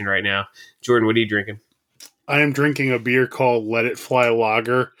rotation right now. Jordan, what are you drinking? I am drinking a beer called Let It Fly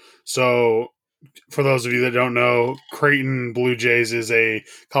Lager. So, for those of you that don't know, Creighton Blue Jays is a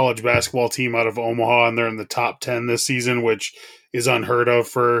college basketball team out of Omaha, and they're in the top 10 this season, which is unheard of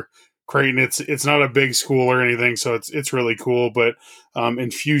for Creighton. It's not a big school or anything, so it's really cool. But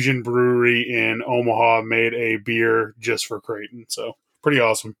Infusion Brewery in Omaha made a beer just for Creighton, so pretty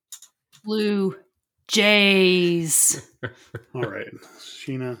awesome. Blue Jays. All right,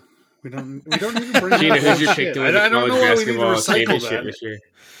 Sheena. We don't need to bring Sheena, up who's your shit. pick to win the I don't college know why we need to basketball recycle championship that. this year?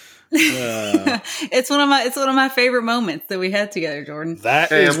 It's one of my favorite moments that we had together, Jordan. That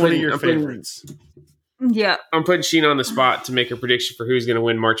Hey, is I'm one of putting- your I'm putting- favorites. Yeah. I'm putting Sheena on the spot to make a prediction for who's going to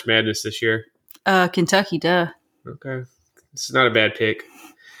win March Madness this year. Kentucky, duh. Okay. This is not a bad pick.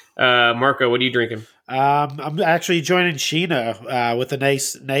 Marco, what are you drinking? I'm actually joining Sheena with a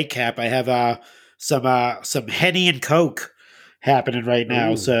nice nightcap. I have some Henny and Coke happening right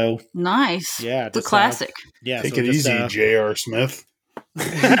now. Ooh. So Nice. yeah, The just, classic. yeah, Take so it just, easy, J.R. Smith.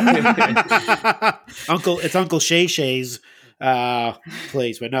 it's Uncle Shay Shay's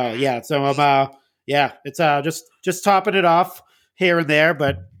place, but no, yeah. So it's just topping it off here and there,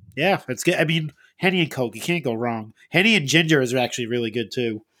 but yeah, it's good. I mean, Henny and Coke, you can't go wrong. Henny and ginger is actually really good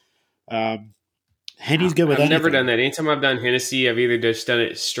too. Henny's good with I've anything. never done that. Anytime I've done Hennessy, I've either just done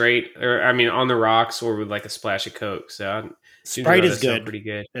it straight, or I mean, on the rocks, or with like a splash of Coke. So Sprite is that sounds good, pretty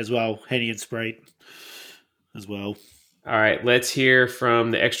good as well. Henny and Sprite as well. All right, let's hear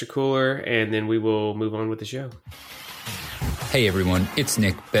from the extra cooler, and then we will move on with the show. Hey everyone, it's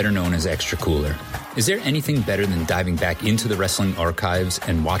Nick, better known as Extra Cooler. Is there anything better than diving back into the wrestling archives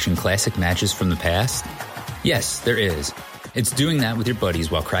and watching classic matches from the past? Yes, there is. It's doing that with your buddies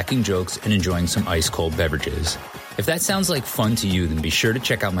while cracking jokes and enjoying some ice-cold beverages. If that sounds like fun to you, then be sure to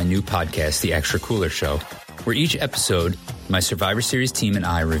check out my new podcast, The Extra Cooler Show, where each episode, my Survivor Series team and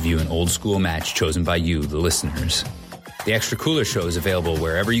I review an old-school match chosen by you, the listeners. The Extra Cooler Show is available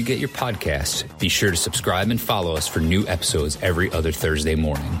wherever you get your podcasts. Be sure to subscribe and follow us for new episodes every other Thursday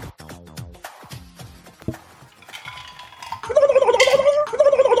morning.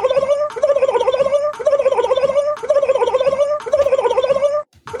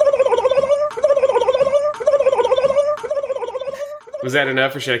 Was that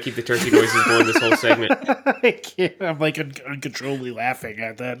enough, or should I keep the turkey noises going this whole segment? I can't. I'm like uncontrollably laughing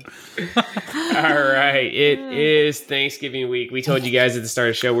at that. All right. It is Thanksgiving week. We told you guys at the start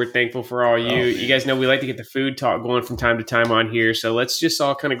of the show we're thankful for all you. You guys know we like to get the food talk going from time to time on here. So let's just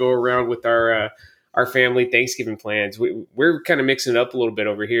all kind of go around with our family Thanksgiving plans. We're kind of mixing it up a little bit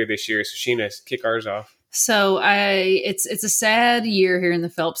over here this year. So Sheena, kick ours off. So it's a sad year here in the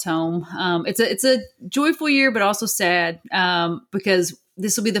Phelps home. It's a joyful year, but also sad because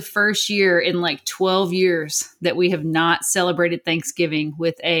this will be the first year in like 12 years that we have not celebrated Thanksgiving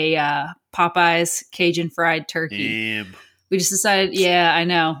with a Popeyes Cajun fried turkey. Damn. We just decided, yeah, I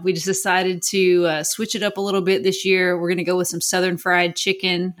know. We just decided to switch it up a little bit this year. We're going to go with some Southern fried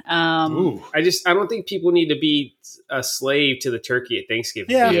chicken. Ooh, I don't think people need to be a slave to the turkey at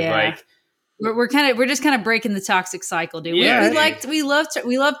Thanksgiving. Yeah. dude. Yeah. Like, We're just kind of breaking the toxic cycle, dude. Yeah. We loved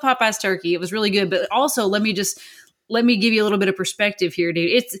Popeye's turkey. It was really good, but also let me give you a little bit of perspective here,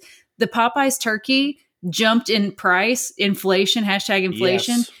 dude. It's the Popeye's turkey jumped in price, inflation,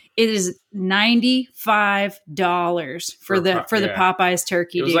 #inflation. Yes. It is $95 for the Popeye's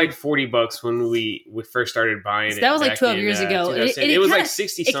turkey. it was dude. like $40 when we first started buying So it. that was like back 12 in, years ago. 2007. It It was kinda- like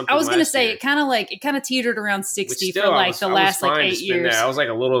 60 something. I was going to last say year. it kind of teetered around 60 Which still, for like I was the last fine like to 8 spend years. that. I was like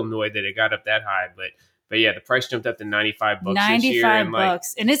a little annoyed that it got up that high, but yeah, the price jumped up to $95 this year. $95, And like,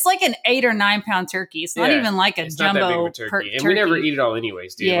 and it's like an 8 or 9 pound turkey. It's not Yeah, even like a it's not that big of jumbo a turkey. turkey. And we never eat it all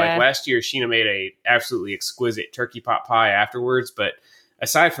anyways, dude. Yeah. Like last year, Sheena made a absolutely exquisite turkey pot pie afterwards, but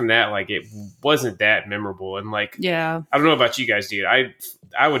aside from that, like it wasn't that memorable. And like, Yeah, I don't know about you guys, dude. I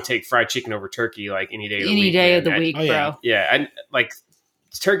would take fried chicken over turkey like any day of the any week. day man. of the week, Oh, yeah. bro. Yeah, and like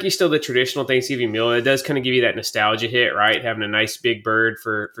turkey's still the traditional Thanksgiving meal. It does kind of give you that nostalgia hit, right? Having a nice big bird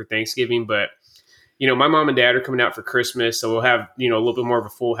for Thanksgiving, but you know, my mom and dad are coming out for Christmas, so we'll have, you know, a little bit more of a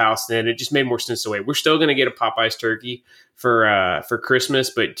full house then. It just made more sense to wait. We're still going to get a Popeye's turkey for Christmas,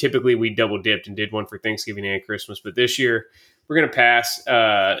 but typically we double dipped and did one for Thanksgiving and Christmas. But this year we're going to pass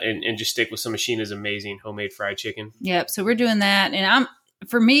and just stick with some of Sheena's amazing homemade fried chicken. Yep. So we're doing that, and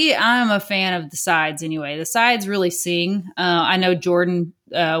For me, I'm a fan of the sides anyway. The sides really sing. I know Jordan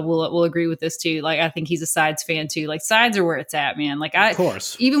will agree with this too. Like, I think he's a sides fan too. Like, sides are where it's at, man. Like, Of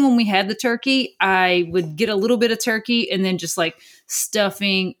course. even when we had the turkey, I would get a little bit of turkey and then just like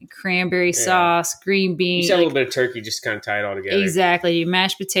stuffing, cranberry sauce, green You beans. said a little bit of turkey, just kind of tie it all together. Exactly.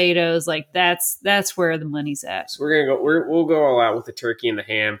 Mashed potatoes. Like, that's where the money's at. So we'll go all out with the turkey and the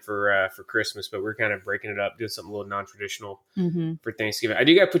ham for Christmas, but we're kind of breaking it up, doing something a little non-traditional for Thanksgiving. I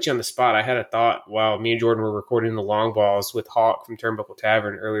do got to put you on the spot. I had a thought while me and Jordan were recording the long balls with Hawk from Turnbuckle Tavern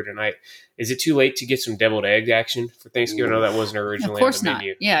earlier tonight. Is it too late to get some deviled egg action for Thanksgiving? I know that wasn't originally Of course on the not.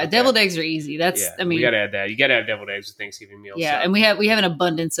 menu. Yeah, Okay. Deviled eggs are easy. That's, I mean, we got to add that. You got to have deviled eggs with Thanksgiving meals. yeah, so. and we have an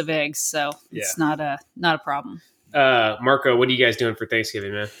abundance of eggs, so it's not a problem. Marco, what are you guys doing for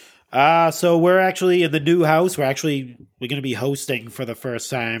Thanksgiving, man? So we're actually in the new house. We're going to be hosting for the first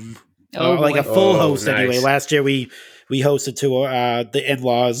time, like a full host nice. anyway. Last year we hosted to the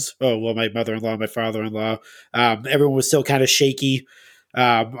in-laws. Oh, well, my mother-in-law, my father-in-law. Everyone was still kind of shaky,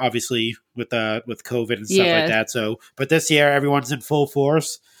 obviously with COVID and stuff like that. So, but this year everyone's in full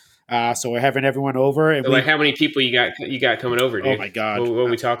force. So we're having everyone over. And Like, how many people you got coming over, dude? Oh my God. What are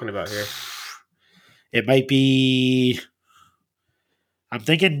we talking about here? It might be. I'm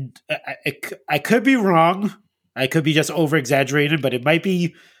thinking. I could be wrong. I could be just over exaggerating, but it might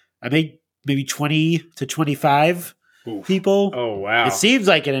be. Maybe 20 to 25 people. Oh wow! It seems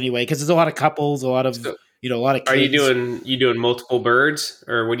like it anyway because there's a lot of couples, a lot of a lot of kids. Are you doing multiple birds,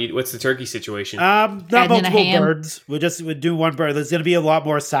 or what's the turkey situation? Not multiple birds. We'll do one bird. There's going to be a lot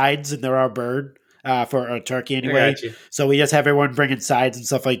more sides than there are bird for a turkey anyway. So we just have everyone bringing sides and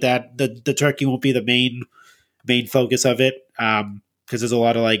stuff like that. The turkey won't be the main focus of it because there's a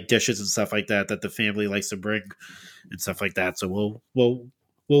lot of like dishes and stuff like that the family likes to bring and stuff like that. So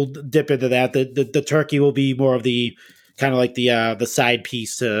we'll dip into that. The turkey will be more of the kind of like the side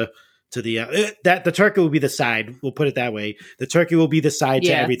piece to the that the turkey will be the side. We'll put it that way. The turkey will be the side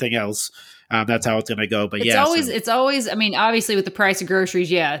to everything else. That's how it's going to go. But it's always. I mean, obviously, with the price of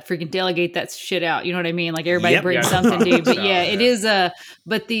groceries, freaking delegate that shit out. You know what I mean? Like everybody brings something, dude. But it is.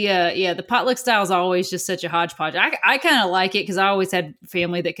 But the potluck style is always just such a hodgepodge. I kind of like it because I always had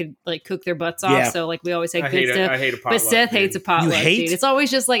family that could like cook their butts off. So like we always had good stuff. I hate a potluck. But Seth hates a potluck, dude. It's always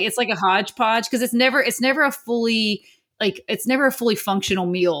just like it's like a hodgepodge because it's never a fully. Like it's never a fully functional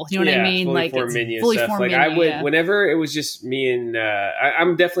meal. You know what I mean? Fully like formed menu fully and stuff. formed Like menu, I would, whenever it was just me and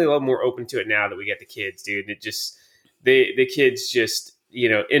I'm definitely a little more open to it now that we get the kids, dude. It just the kids just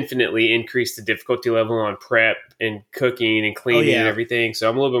infinitely increase the difficulty level on prep and cooking and cleaning and everything. So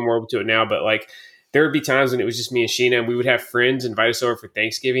I'm a little bit more open to it now. But like there would be times when it was just me and Sheena, and we would have friends invite us over for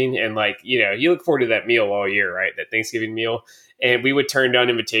Thanksgiving, and like you look forward to that meal all year, right? That Thanksgiving meal. And we would turn down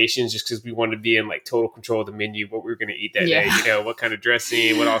invitations just because we wanted to be in like total control of the menu, what we were going to eat that day, what kind of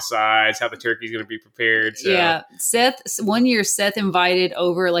dressing, what all sides, how the turkey's going to be prepared. So. Yeah. One year Seth invited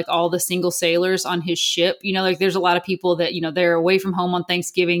over like all the single sailors on his ship. Like there's a lot of people that, they're away from home on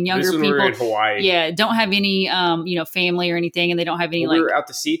Thanksgiving, younger people. We're in Hawaii. Yeah. Don't have any, family or anything. And they don't have any we were out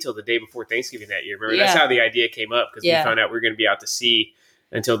to sea till the day before Thanksgiving that year. Remember, that's how the idea came up because we found out we were going to be out to sea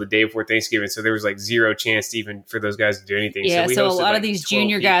until the day before Thanksgiving. So there was like zero chance even for those guys to do anything. Yeah, so a lot of these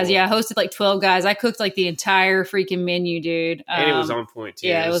junior guys, I people. hosted like 12 guys. I cooked like the entire freaking menu, dude. And it was on point too.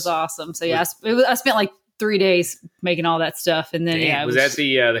 Yeah, it was awesome. So I spent like 3 days making all that stuff. And then, was that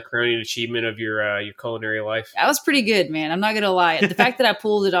the crowning achievement of your culinary life? That was pretty good, man. I'm not going to lie. The fact that I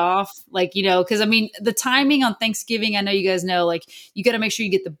pulled it off, like, because I mean, the timing on Thanksgiving, I know you guys know, like, you got to make sure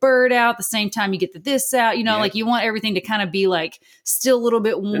you get the bird out the same time you get this out, like you want everything to kind of be like still a little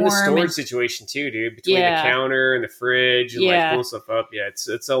bit warm. And the storage situation too, dude, between the counter and the fridge and like pulling stuff up. Yeah, it's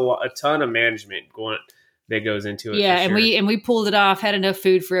a ton of management that goes into it. Yeah, and we pulled it off, had enough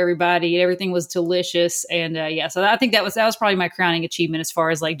food for everybody. Everything was delicious. And so I think that was probably my crowning achievement as far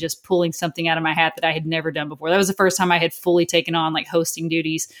as like just pulling something out of my hat that I had never done before. That was the first time I had fully taken on like hosting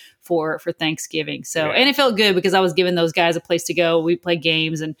duties for Thanksgiving. So, and it felt good because I was giving those guys a place to go. We played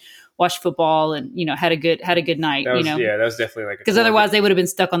games and watched football and, had a good night, that was definitely like, because otherwise they would have been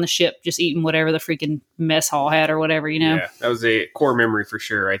stuck on the ship, just eating whatever the freaking mess hall had or whatever, Yeah, that was a core memory for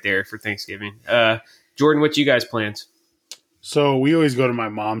sure right there for Thanksgiving. Jordan, what you guys plans? So we always go to my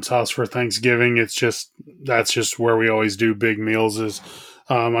mom's house for Thanksgiving. That's just where we always do big meals is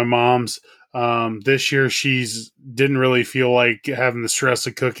my mom's. This year she's didn't really feel like having the stress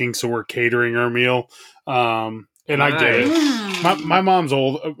of cooking, so we're catering her meal. And I get it. My mom's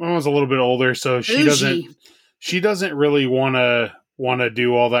old. My mom's a little bit older, so she doesn't really want to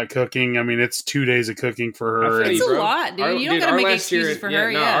do all that cooking. I mean, it's 2 days of cooking for her. It's a lot, dude. You don't got to make excuses for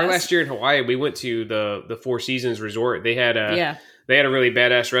her. Our last year in Hawaii, we went to the Four Seasons Resort. They had they had a really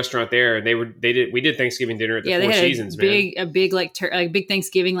badass restaurant there, and we did Thanksgiving dinner at the Four Seasons, man. A big big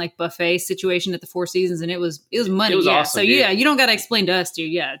Thanksgiving like buffet situation at the Four Seasons, and it was money. It was yeah. awesome, so dude. yeah, you don't got to explain to us,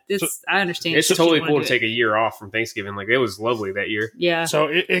 dude. Yeah, I understand. It's totally cool to take a year off from Thanksgiving. Like, it was lovely that year. Yeah. So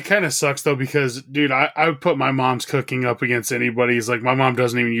it kind of sucks though, because dude, I would put my mom's cooking up against anybody's. Like, my mom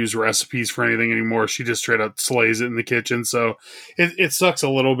doesn't even use recipes for anything anymore. She just straight up slays it in the kitchen. So it sucks a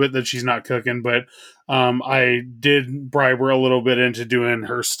little bit that she's not cooking, but I did bribe her a little bit into doing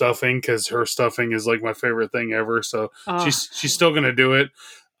her stuffing, because her stuffing is like my favorite thing ever. So she's still gonna do it.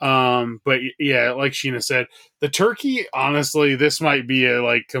 But yeah, like Sheena said, the turkey, honestly, this might be a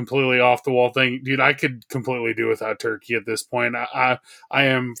like completely off the wall thing, dude. I could completely do without turkey at this point. I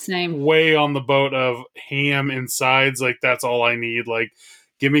am way on the boat of ham and sides. Like, that's all I need. Like,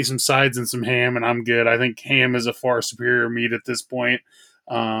 give me some sides and some ham and I'm good. I think ham is a far superior meat at this point.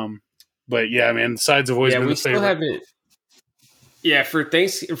 But yeah, man, the sides have always been the favorite. Yeah,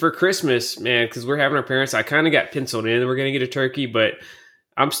 for Christmas, man, because we're having our parents, I kind of got penciled in that we're gonna get a turkey, but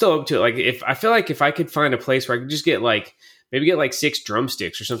I'm still up to it. Like, if I could find a place where I could just get maybe 6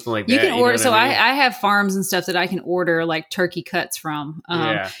 drumsticks or something like that. You can order. So I mean? I have farms and stuff that I can order like turkey cuts from.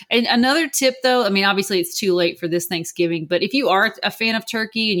 And another tip, though, I mean, obviously it's too late for this Thanksgiving, but if you are a fan of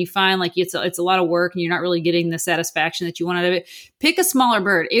turkey and you find like it's a lot of work and you're not really getting the satisfaction that you want out of it, pick a smaller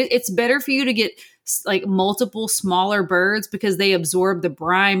bird. It's better for you to get like multiple smaller birds because they absorb the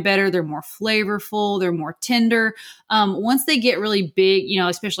brine better. They're more flavorful. They're more tender. Once they get really big,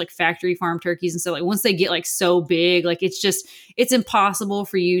 especially like factory farm turkeys and stuff, like once they get like so big, like it's impossible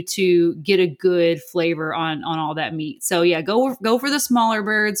for you to get a good flavor on all that meat. So yeah, go for the smaller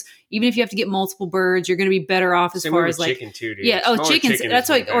birds. Even if you have to get multiple birds, you're going to be better off as far as like chicken too, dude. Yeah. Chickens. That's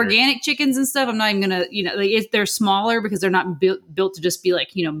like organic chickens and stuff. I'm not even going to, if they're smaller because they're not built to just be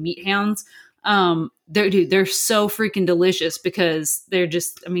like, meat hounds. They're so freaking delicious because they're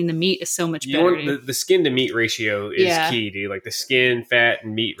just, the meat is so much better. The skin to meat ratio is key, dude. Like, the skin, fat,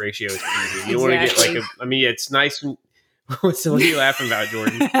 and meat ratio is key, dude. You don't want to get it's nice. What are you laughing about,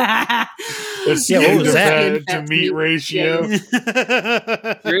 Jordan? The skin what was that? To meat ratio.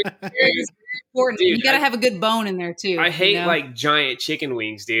 Important. Dude, you got to have a good bone in there too. I hate like giant chicken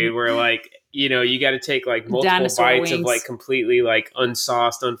wings, dude, where like, you got to take like multiple Dinosaur bites wings. of like completely like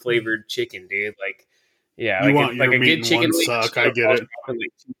unsauced, unflavored chicken, dude. Like, yeah, you like want your a meat good chicken wing. suck. I get it. Like 2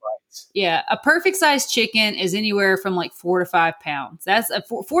 bites. Yeah, a perfect sized chicken is anywhere from like 4 to 5 pounds. That's a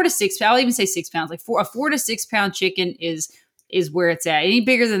 4 to 6. I'll even say 6 pounds. Like a 4 to 6 pound chicken is where it's at. Any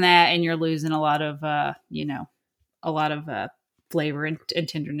bigger than that, and you're losing a lot of flavor and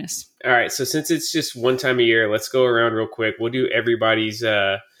tenderness. All right, so since it's just one time a year, let's go around real quick. We'll do everybody's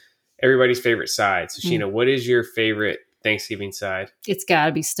favorite side. So, Sheena, what is your favorite Thanksgiving side? It's got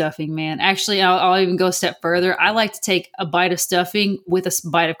to be stuffing, man. Actually, I'll even go a step further. I like to take a bite of stuffing with a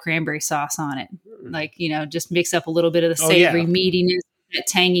bite of cranberry sauce on it. Like, just mix up a little bit of the savory meatiness, that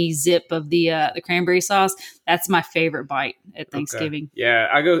tangy zip of the cranberry sauce. That's my favorite bite at Thanksgiving. Okay. Yeah,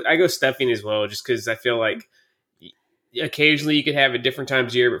 I go stuffing as well, just because I feel like occasionally you could have it different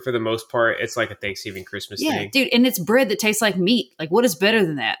times of year, but for the most part, it's like a Thanksgiving Christmas thing. Dude, and it's bread that tastes like meat. Like, what is better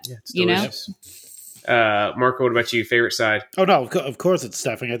than that? Yeah, it's delicious. Marco, what about you? Favorite side? Oh no, of course it's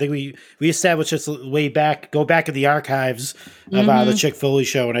stuffing. I think we established this way back. Go back in the archives of the Chick Foley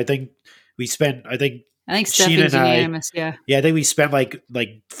show, and I think we spent. I think stuffing's unanimous. Yeah, I think we spent like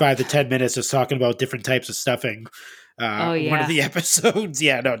 5 to 10 minutes just talking about different types of stuffing. One of the episodes.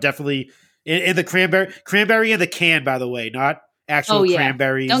 Yeah, no, definitely. In the cranberry in the can, by the way, not actual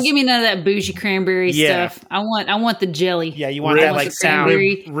cranberries. Don't give me none of that bougie cranberry stuff. I want the jelly. Yeah, you want that like sound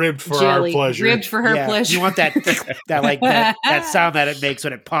ribbed for our pleasure. Ribbed for her pleasure. You want that that sound that it makes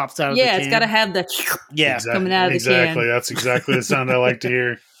when it pops out of the can. Yeah, it's got to have the coming out of the can. Exactly. That's exactly the sound I like to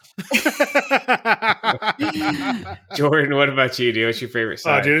hear. Jordan, what about you, dude? What's your favorite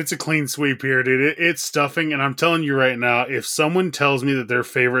side? Oh, dude, it's a clean sweep here, dude. It's stuffing, and I'm telling you right now, if someone tells me that their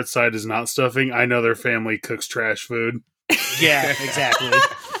favorite side is not stuffing, I know their family cooks trash food. Yeah, exactly.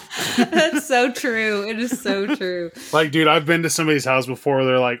 That's so true. It is so true. Like, dude, I've been to somebody's house before.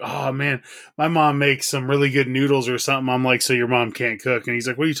 They're like, oh, man, my mom makes some really good noodles or something. I'm like, so your mom can't cook? And he's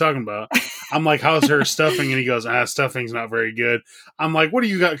like, what are you talking about? I'm like, how's her stuffing? And he goes, stuffing's not very good. I'm like, what do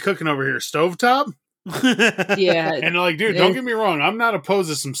you got cooking over here? Stovetop? Yeah. And they're like, dude, don't get me wrong. I'm not opposed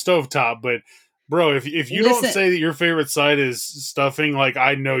to some stovetop, but Bro, if you don't say that your favorite side is stuffing, like,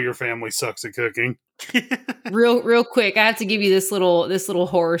 I know your family sucks at cooking. Real quick, I have to give you this little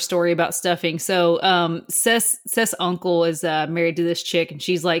horror story about stuffing. So, Seth's uncle is married to this chick, and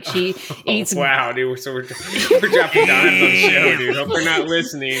she's like, she eats. Wow, dude, we're dropping dimes on the show, dude. Hope they're not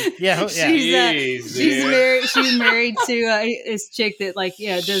listening. Yeah. She's married to this chick that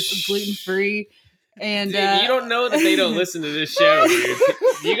does gluten free. And dude, you don't know that they don't listen to this show, dude.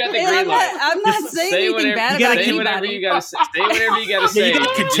 You got the green light. I'm not saying anything bad about anybody. Say whatever you gotta say. Say whatever you gotta say. You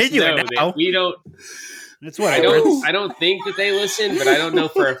can continue it now. We don't. That's what I don't think that they listen, but I don't know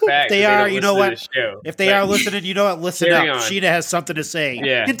for a fact. If they are, you know what? Show. If they are listening, you know what? Listen up. On. Sheena has something to say.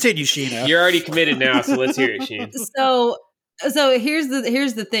 Yeah. Continue, Sheena. You're already committed now, so let's hear it, Sheen. So here's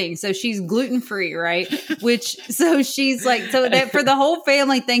the thing. So she's gluten free, right? She's like, so that for the whole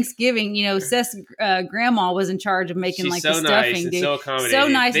family Thanksgiving, Seth's grandma was in charge of making she's the so stuffing. Nice. Dude. So accommodating. So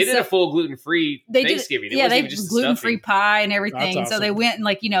nice. They did a full gluten free Thanksgiving. They did gluten free pie and everything. That's so awesome. they went and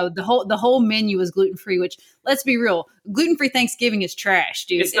the whole menu was gluten free. Which, let's be real, gluten free Thanksgiving is trash,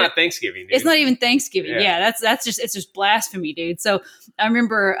 dude. It's not Thanksgiving, dude. It's not even Thanksgiving. Yeah. It's just blasphemy, dude. So I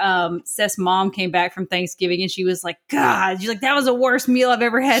remember Seth's mom came back from Thanksgiving and she was like, God, she's like, that was the worst meal I've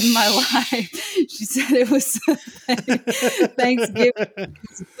ever had in my life. She said it was Thanksgiving.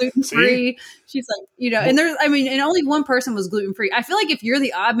 It's gluten free. She's like, and and only one person was gluten free. I feel like if you're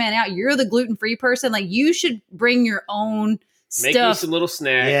the odd man out, you're the gluten free person. Like, you should bring your own Make stuff. me some little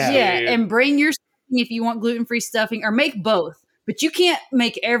snacks. Yeah, and bring your stuffing if you want gluten free stuffing, or make both. But you can't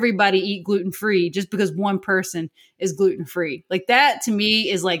make everybody eat gluten free just because one person is gluten free. Like, that to me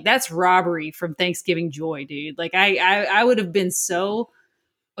is that's robbery from Thanksgiving joy, dude. Like, I would have been so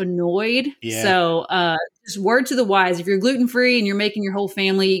annoyed. Yeah. So just word to the wise: if you're gluten free and you're making your whole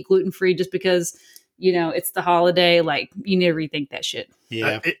family eat gluten free just because it's the holiday, you need to rethink that shit.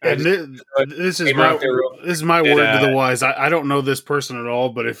 Yeah. This is my word to the wise. I don't know this person at all,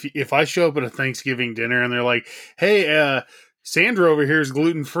 but if I show up at a Thanksgiving dinner and they're like, hey, Sandra over here is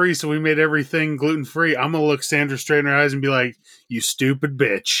gluten free, so we made everything gluten free, I'm gonna look Sandra straight in her eyes and be like, you stupid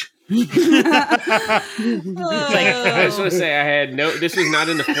bitch. I just want to say this was not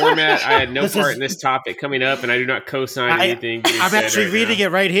in the format. I had no part in this topic coming up, and I do not co-sign anything. I'm actually reading it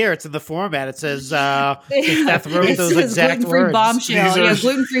right here. It's in the format. It says Seth wrote those exact gluten-free words. bombshell.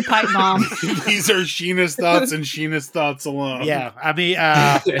 Gluten-free pipe bomb. These are Sheena's thoughts and Sheena's thoughts alone. Yeah, I mean,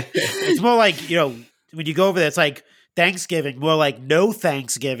 it's more like, when you go over there, it's like Thanksgiving, more like no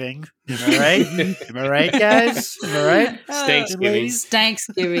Thanksgiving. Am I right? Am I right, guys? Am I right?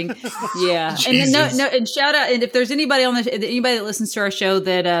 Thanksgiving. Yeah. And and shout out, and if there's anybody anybody that listens to our show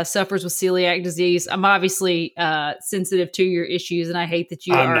that suffers with celiac disease, I'm obviously sensitive to your issues, and I hate that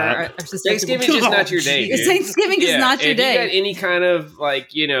you are susceptible. Thanksgiving is just not your day, dude. Thanksgiving is not your day. If you got any kind of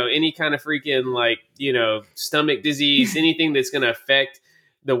any kind of freaking stomach disease, anything that's going to affect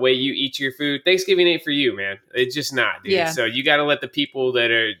the way you eat your food, Thanksgiving ain't for you, man. It's just not, dude. Yeah. So you got to let the people that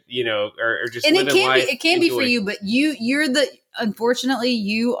are, are just and living life. It can be for you, but unfortunately,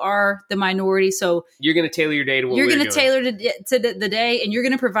 you are the minority. So you're going to tailor your day to what you're going to tailor to the day, and you're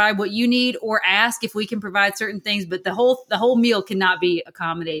going to provide what you need, or ask if we can provide certain things. But the whole meal cannot be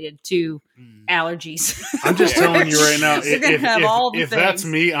accommodated to allergies. I'm just telling you right now. We're going to have all the if things. that's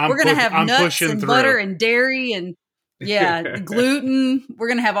me, we're going to have nuts pushing and through. Butter and dairy and gluten. We're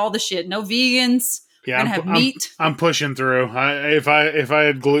going to have all the shit. No vegans. Yeah, we're going to have meat. I'm pushing through. If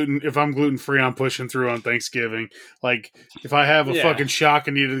I'm gluten free, I'm pushing through on Thanksgiving. Like, if I have a fucking shock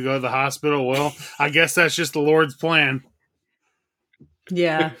and need to go to the hospital, well, I guess that's just the Lord's plan.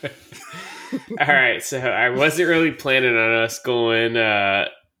 Yeah. All right, so I wasn't really planning on us going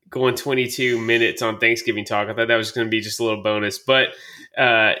 22 minutes on Thanksgiving talk. I thought that was going to be just a little bonus, but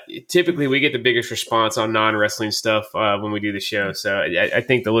typically we get the biggest response on non-wrestling stuff when we do the show. So I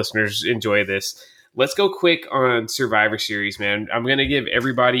think the listeners enjoy this. Let's go quick on Survivor Series, man. I'm going to give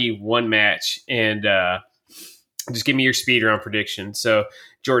everybody one match and just give me your speed round prediction. So,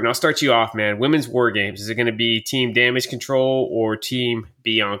 Jordan, I'll start you off, man. Women's War Games. Is it going to be Team Damage Control or Team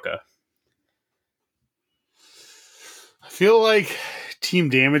Bianca? I feel like Team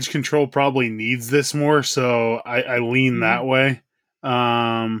Damage Control probably needs this more, so I lean that way. So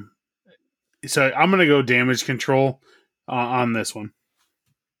I'm going to go Damage Control on this one.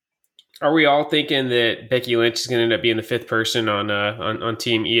 Are we all thinking that Becky Lynch is going to end up being the fifth person on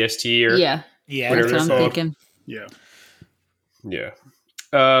Team EST or yeah, that's what I'm thinking. Yeah.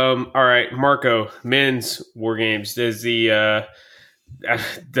 All right, Marco. Men's War Games. Does the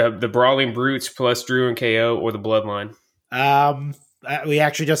Brawling Brutes plus Drew and KO or the Bloodline? we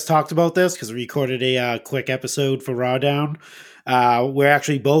actually just talked about this because we recorded a quick episode for Raw Down. We're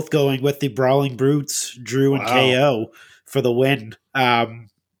actually both going with the Brawling Brutes, Drew and KO, for the win. And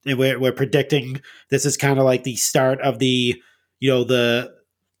we're predicting this is kind of like the start of the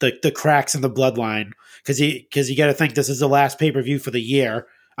cracks in the bloodline, because you got to think this is the last pay-per-view for the year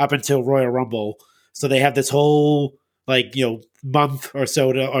up until Royal Rumble. So they have this whole month or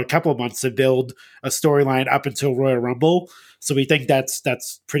so or a couple of months to build a storyline up until Royal Rumble. So we think that's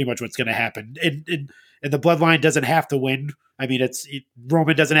pretty much what's going to happen. And the bloodline doesn't have to win. I mean,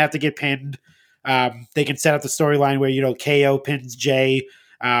 Roman doesn't have to get pinned. They can set up the storyline where KO pins Jay,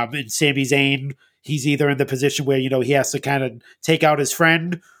 and Sami Zayn. He's either in the position where he has to kind of take out his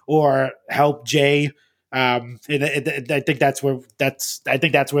friend or help Jay. And I think that's where they're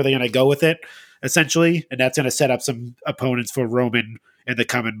going to go with it, essentially, and that's going to set up some opponents for Roman in the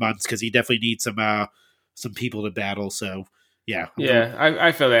coming months, because he definitely needs some people to battle. So yeah,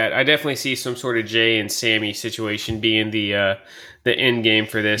 I feel that. I definitely see some sort of Jay and Sammy situation being the end game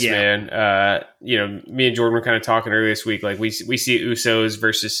for this, man. Me and Jordan were kind of talking earlier this week. Like we see Usos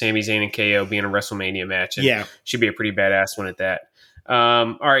versus Sami Zayn and KO being a WrestleMania match, and should be a pretty badass one at that.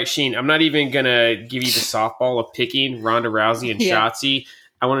 All right, Sheen, I'm not even gonna give you the softball of picking Ronda Rousey and Shotzi.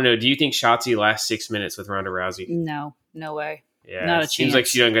 I want to know, do you think Shotzi lasts 6 minutes with Ronda Rousey? No way. Yeah, not a chance. Seems like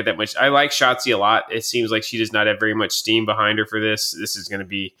she doesn't get that much. I like Shotzi a lot. It seems like she does not have very much steam behind her for this. This is going to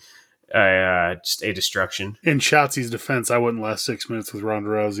be just a destruction. In Shotzi's defense, I wouldn't last 6 minutes with Ronda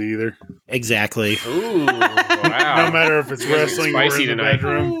Rousey either. Exactly. Ooh, wow. No matter if it's wrestling or in the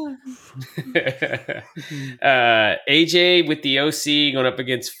bedroom. AJ with the OC going up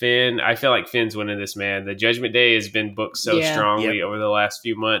against Finn. I feel like Finn's winning this, man. The Judgment Day has been booked so strongly over the last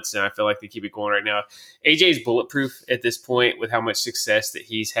few months, and I feel like they keep it going right now. AJ's bulletproof at this point with how much success that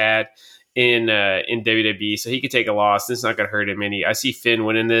he's had in WWE, so he could take a loss. This is not going to hurt him any. I see Finn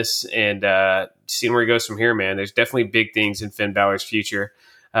winning this, and seeing where he goes from here, man. There's definitely big things in Finn Balor's future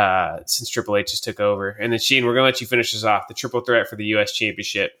since Triple H just took over. And then Sheen, we're going to let you finish this off. The triple threat for the U.S.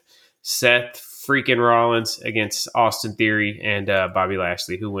 Championship. Seth freaking Rollins against Austin Theory and Bobby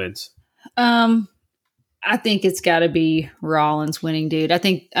Lashley. Who wins? I think it's got to be Rollins winning, dude. I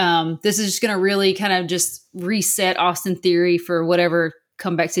think this is just going to really kind of just reset Austin Theory for whatever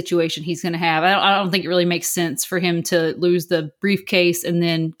comeback situation he's going to have. I don't think it really makes sense for him to lose the briefcase and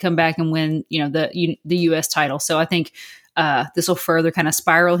then come back and win, the U.S. title. So I think this will further kind of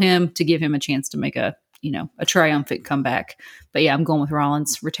spiral him to give him a chance to make a triumphant comeback. But yeah, I'm going with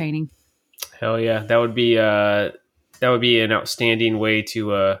Rollins retaining. Hell yeah, that would be an outstanding way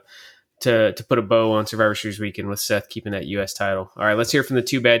to put a bow on Survivor Series weekend with Seth keeping that U.S. title. All right, let's hear from the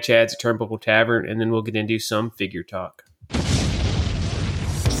Two Bad Chads at Turnbuckle Tavern, and then we'll get into some figure talk.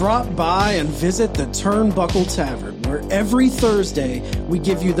 Drop by and visit the Turnbuckle Tavern, where every Thursday we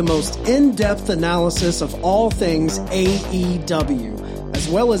give you the most in-depth analysis of all things AEW, as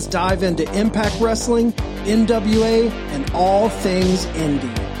well as dive into Impact Wrestling, NWA, and all things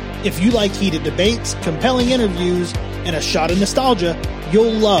indie. If you like heated debates, compelling interviews, and a shot of nostalgia,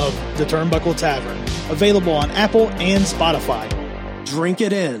 you'll love the Turnbuckle Tavern. Available on Apple and Spotify. Drink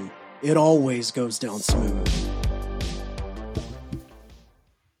it in. It always goes down smooth.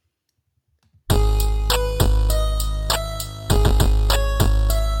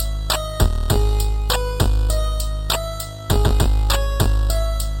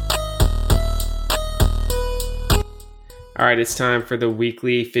 All right, it's time for the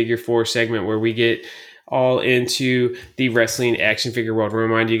weekly Figure 4 segment where we get all into the wrestling action figure world. I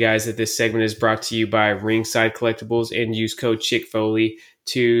remind you guys that this segment is brought to you by Ringside Collectibles, and use code Chick Foley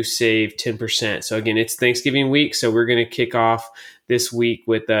to save 10%. So again, it's Thanksgiving week, so we're going to kick off this week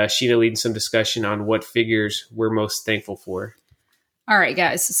with Sheena leading some discussion on what figures we're most thankful for. All right,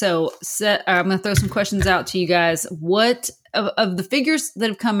 guys. So I'm going to throw some questions out to you guys. What of the figures that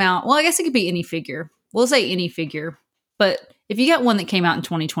have come out? Well, I guess it could be any figure. We'll say any figure. But if you got one that came out in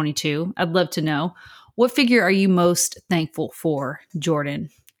 2022, I'd love to know, what figure are you most thankful for, Jordan?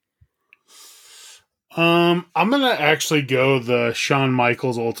 I'm going to actually go the Shawn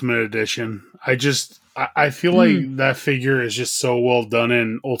Michaels Ultimate Edition. I feel like that figure is just so well done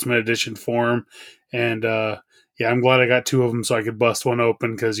in Ultimate Edition form. And I'm glad I got two of them so I could bust one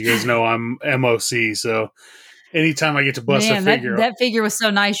open, because you guys know I'm MOC. So anytime I get to bust a figure. That figure was so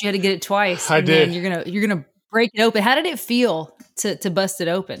nice you had to get it twice. I did. You're gonna break it open. How did it feel to bust it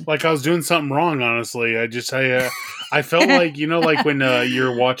open? Like I was doing something wrong, honestly. I felt like, like when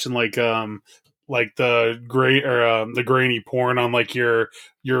you're watching like the the grainy porn on like your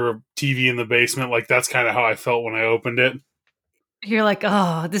TV in the basement. Like that's kind of how I felt when I opened it. You're like,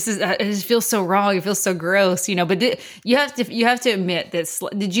 oh, this is it just feels so wrong. It feels so gross, But you have to admit that.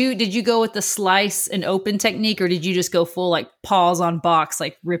 Did you go with the slice and open technique, or did you just go full like paws on box,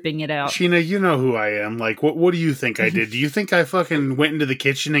 like ripping it out? Sheena, you know who I am. Like, what do you think I did? Do you think I fucking went into the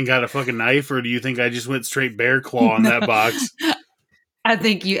kitchen and got a fucking knife, or do you think I just went straight bear claw on that box? I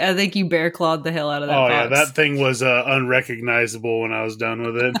think you bear clawed the hell out of that box. Yeah, that thing was unrecognizable when I was done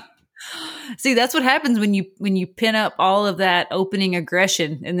with it. See, that's what happens when you pin up all of that opening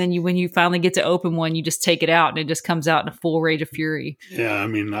aggression, and then when you finally get to open one, you just take it out, and it just comes out in a full rage of fury. Yeah, I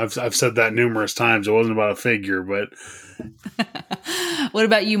mean, I've said that numerous times. It wasn't about a figure, but what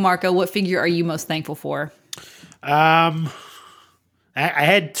about you, Marco? What figure are you most thankful for? I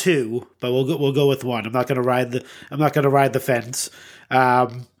had two, but we'll go with one. I'm not gonna ride the fence.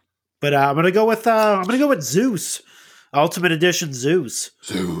 But I'm gonna go with Zeus. Ultimate Edition Zeus.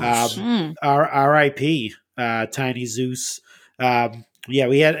 R.I.P. Tiny Zeus. We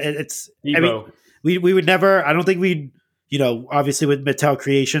had it's. Evo. I mean, we would never. I don't think we'd. Obviously with Mattel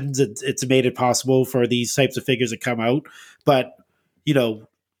Creations, it's made it possible for these types of figures to come out. But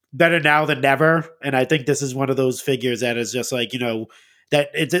better now than never. And I think this is one of those figures that is just like that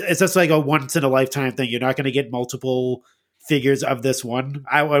it's just like a once in a lifetime thing. You're not going to get multiple figures of this one.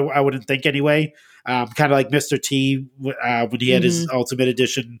 I wouldn't think anyway. Kind of like Mr. T when he had his Ultimate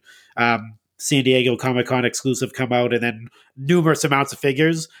Edition San Diego Comic-Con exclusive come out, and then numerous amounts of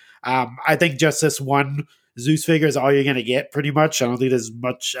figures. I think just this one Zeus figure is all you're going to get pretty much. I don't think there's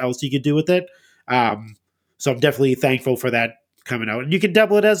much else you could do with it. So I'm definitely thankful for that coming out. And you can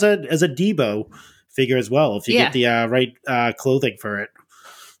double it as a Debo figure as well if you get the right clothing for it.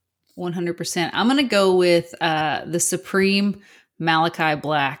 100%. I'm going to go with the Supreme Malachi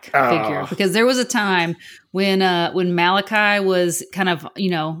Black figure, because there was a time when Malachi was kind of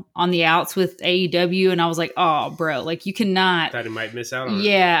on the outs with AEW, and I was like, oh bro, like you cannot. Thought he might miss out on it.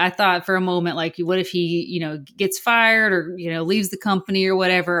 Yeah, I thought for a moment, like, what if he gets fired or leaves the company or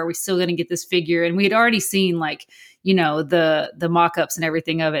whatever? Are we still going to get this figure? And we had already seen like the mock-ups and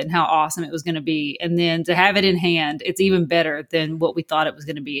everything of it and how awesome it was going to be, and then to have it in hand, it's even better than what we thought it was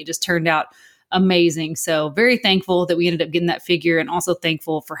going to be. It just turned out amazing. So very thankful that we ended up getting that figure, and also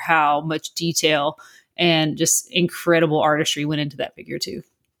thankful for how much detail and just incredible artistry went into that figure too.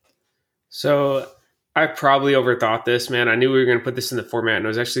 So I probably overthought this, man. I knew we were going to put this in the format, and I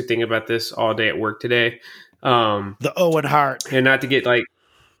was actually thinking about this all day at work today. The Owen Hart. And not to get like,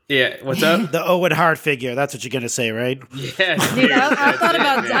 yeah, what's up? The Owen Hart figure. That's what you're going to say, right? Yeah. Dude, I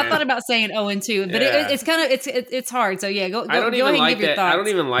thought about saying Owen too, but it's kind of it's hard. So yeah, go I don't go even ahead and like give your that. thoughts. I don't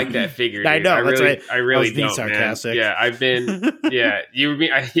even like that figure. Dude. I know. That's right. I really I was being don't, sarcastic. Man. Yeah, I've been. Yeah, you were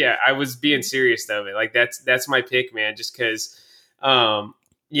being. Yeah, I was being serious though. Like that's my pick, man. Just because,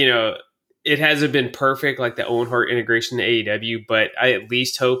 it hasn't been perfect like the Owen Hart integration to AEW, but I at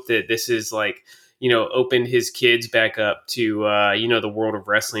least hope that this is like, opened his kids back up to, the world of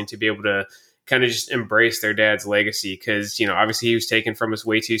wrestling, to be able to kind of just embrace their dad's legacy. Cause, obviously he was taken from us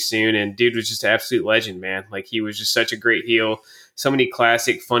way too soon, and dude was just an absolute legend, man. Like he was just such a great heel. So many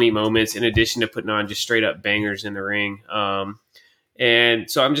classic funny moments in addition to putting on just straight up bangers in the ring. And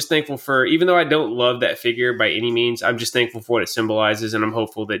so I'm just thankful for, even though I don't love that figure by any means, I'm just thankful for what it symbolizes. And I'm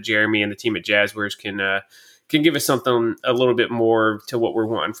hopeful that Jeremy and the team at Jazzwares can give us something a little bit more to what we're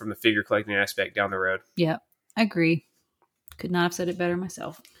wanting from the figure collecting aspect down the road. Yeah, I agree. Could not have said it better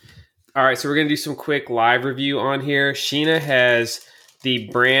myself. All right, so we're going to do some quick live review on here. Sheena has the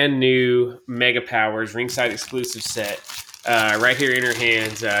brand new Mega Powers ringside exclusive set right here in her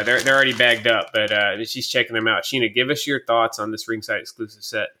hands. They're already bagged up, but she's checking them out. Sheena, give us your thoughts on this ringside exclusive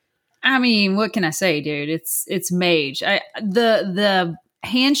set. I mean, what can I say, dude? It's Mage. The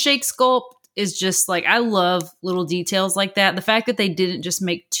handshake sculpt is just like, I love little details like that. The fact that they didn't just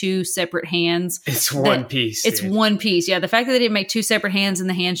make two separate hands. It's one piece. It's one piece. Yeah. The fact that they didn't make two separate hands in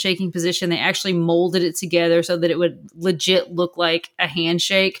the handshaking position, they actually molded it together so that it would legit look like a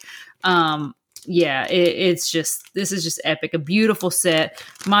handshake. This is just epic. A beautiful set.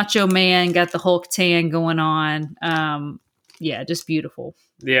 Macho Man got the Hulk tan going on. Just beautiful.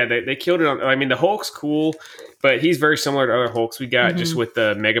 Yeah, they killed it on. I mean, the Hulk's cool, but he's very similar to other Hulks we got, just with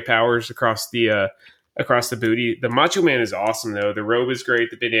the Mega Powers across the booty. The Macho Man is awesome though. The robe is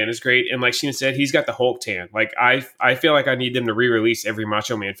great. The bandana is great, and like Sheena said, he's got the Hulk tan. Like I feel like I need them to re-release every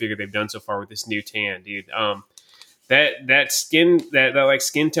Macho Man figure they've done so far with this new tan, dude. That skin, that like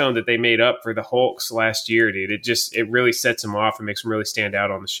skin tone that they made up for the Hulks last year, dude. It really sets them off and makes them really stand out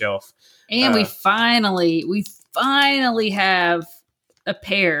on the shelf. And we finally have a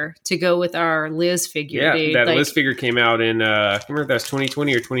pair to go with our Liz figure. Yeah, dude. that Like, Liz figure came out in I can't remember if that's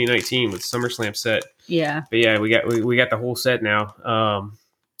 2020 or 2019 with SummerSlam set. Yeah, But yeah, we got the whole set now.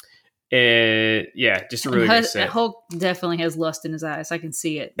 And yeah, just a really good set. Hulk definitely has lust in his eyes. I can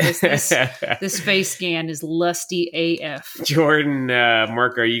see it. This face scan is lusty AF. Jordan,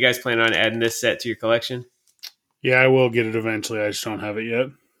 Mark, are you guys planning on adding this set to your collection? Yeah, I will get it eventually. I just don't have it yet.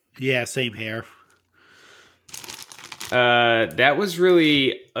 Yeah, same here. That was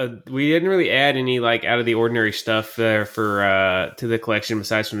really we didn't really add any like out of the ordinary stuff there for to the collection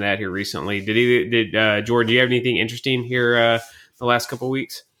besides from that here recently. Did Jordan, do you have anything interesting here the last couple of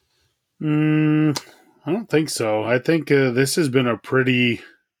weeks? I don't think so. I think this has been a pretty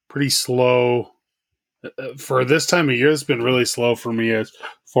slow for this time of year. It's been really slow for me as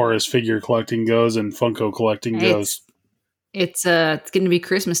far as figure collecting goes and Funko collecting goes. It's going to be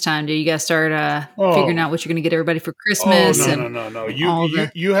Christmas time, dude. You got to start figuring out what you're going to get everybody for Christmas. Oh, no.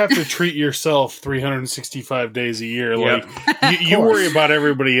 You have to treat yourself 365 days a year. Yep. Like you worry about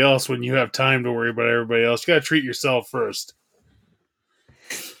everybody else when you have time to worry about everybody else. You got to treat yourself first.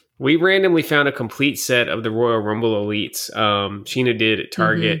 We randomly found a complete set of the Royal Rumble Elites. Sheena did at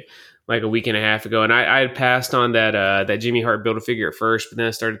Target like a week and a half ago, and I had passed on that Jimmy Hart Build-A-Figure at first, but then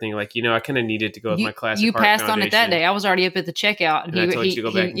I started thinking like, I kind of needed to go with my classic. You Hart passed Foundation. on it that day. I was already up at the checkout, and I told you to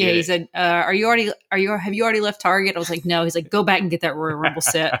go back and get he it. said, have you already left Target? I was like, no. He's like, go back and get that Royal Rumble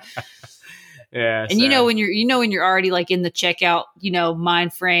set. Yeah, and when you're already like in the checkout,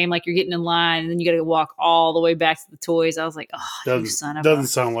 mind frame, like you're getting in line, and then you got to walk all the way back to the toys. I was like, you son of doesn't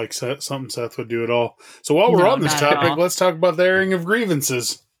sound like something Seth would do at all. So while we're on this topic, let's talk about the airing of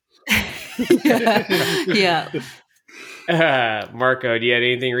grievances. Yeah. Marco, do you have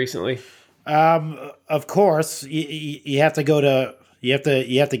anything recently? Of course, you have to go to you have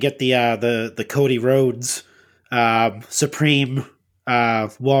to get the Cody Rhodes Supreme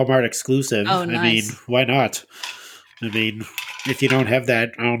Walmart exclusive. Oh, nice. I mean, why not? I mean, if you don't have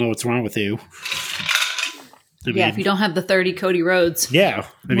that, I don't know what's wrong with you. If you don't have the 30 Cody Rhodes, what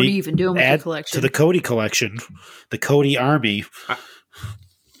are you even doing with your collection? To the Cody collection, the Cody Army.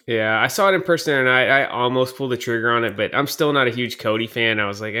 I saw it in person, and I almost pulled the trigger on it, but I'm still not a huge Cody fan. I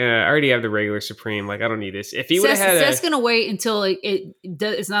was like, I already have the regular Supreme. Like, I don't need this. If he would have had Seth's going to wait until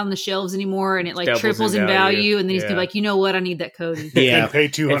it's not on the shelves anymore, and it like triples in value, and then he's going to be like, you know what? I need that Cody. Yeah. Pay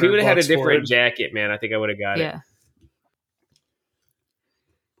 $200 if he would have had a different jacket, man, I think I would have got it. Yeah.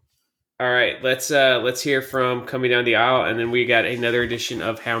 All right, let's hear from Coming Down the Aisle, and then we got another edition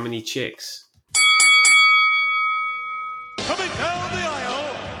of How Many Chicks? Coming down the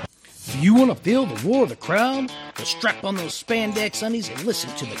aisle. If you want to feel the roar of the crowd, well, strap on those spandex undies and listen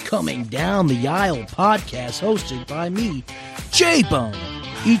to the Coming Down the Aisle podcast hosted by me, J-Bone.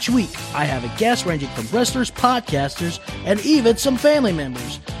 Each week, I have a guest ranging from wrestlers, podcasters, and even some family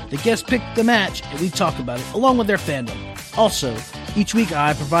members. The guests pick the match, and we talk about it along with their fandom. Also, each week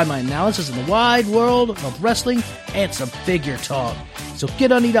I provide my analysis of the wide world of wrestling and some figure talk. So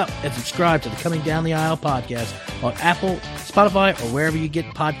get undied up and subscribe to the Coming Down the Aisle podcast on Apple, Spotify, or wherever you get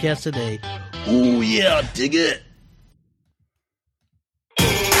podcasts today. Oh yeah, dig it.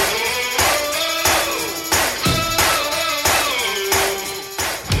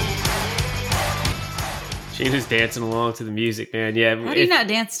 Sheena's dancing along to the music, man. Yeah. How do you not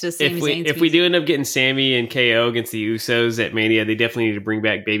dance to Sami Zayn's If we do end up getting Sammy and KO against the Usos at Mania, they definitely need to bring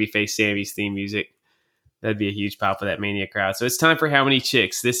back Babyface Sammy's theme music. That'd be a huge pop for that Mania crowd. So it's time for How Many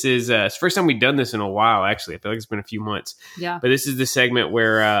Chicks? This is it's the first time we've done this in a while, actually. I feel like it's been a few months. Yeah. But this is the segment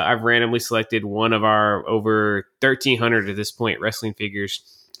where I've randomly selected one of our over 1,300 at this point wrestling figures.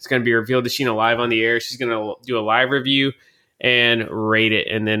 It's going to be revealed to Sheena live on the air. She's going to do a live review and rate it.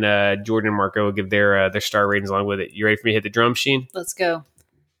 And then Jordan and Marco will give their star ratings along with it. You ready for me to hit the drum, Sheen? Let's go.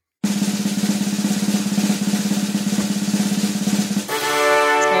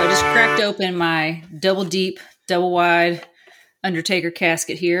 I just cracked open my double deep, double wide Undertaker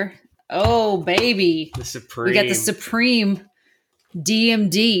casket here. Oh, baby. The Supreme. We got the Supreme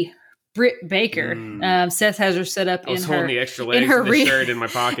DMD, Britt Baker. Seth has her set up I was in holding her the extra legs in the shirt in my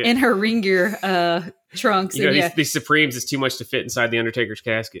pocket. in her ring gear trunks. You know, these Supremes is too much to fit inside the Undertaker's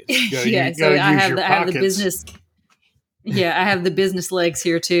casket. So I have the business. Yeah, I have the business legs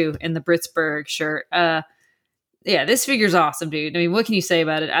here too, and the Britsburg shirt. Yeah, this figure's awesome, dude. I mean, what can you say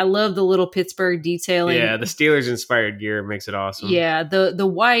about it? I love the little Pittsburgh detailing. Yeah, the Steelers inspired gear makes it awesome. Yeah, the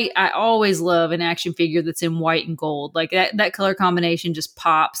white, I always love an action figure that's in white and gold. Like that color combination just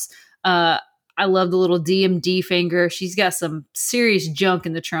pops. I love the little DMD finger. She's got some serious junk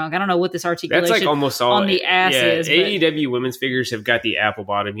in the trunk. I don't know what this articulation that's like almost all on the ass is. AEW women's figures have got the apple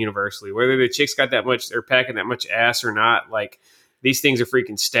bottom universally. Whether the chicks got that much or packing that much ass or not, like these things are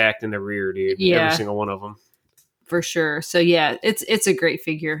freaking stacked in the rear, dude. Yeah. Every single one of them. For sure. So yeah, it's a great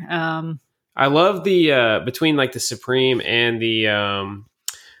figure. I love the between like the Supreme and the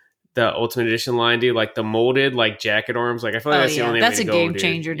Ultimate Edition line, dude. Like the molded like jacket arms. Like I feel like that's the only that's way a to game go, dude.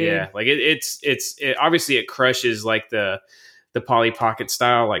 changer, dude. Yeah, like it obviously it crushes like the Polly Pocket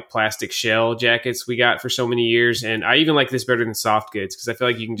style like plastic shell jackets we got for so many years, and I even like this better than soft goods because I feel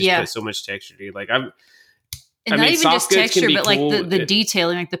like you can just put so much texture, dude. Like and not even just texture, but like the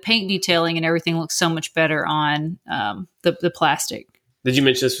detailing, like the paint detailing and everything looks so much better on the plastic. Did you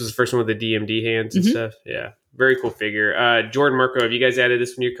mention this was the first one with the DMD hands and stuff? Yeah. Very cool figure. Jordan, Marco, have you guys added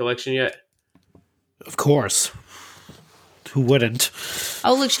this from your collection yet? Of course. Who wouldn't?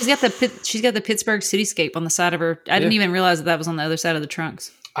 Oh, look, she's got the Pittsburgh cityscape on the side of her. I didn't even realize that was on the other side of the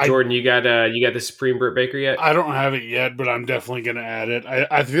trunks. Jordan, you got the Supreme Britt Baker yet? I don't have it yet, but I'm definitely going to add it.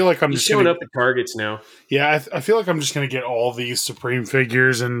 I feel like I'm He's just showing up at Targets now. Yeah, I feel like I'm just going to get all these Supreme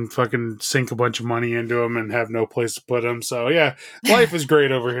figures and fucking sink a bunch of money into them and have no place to put them. So yeah, life is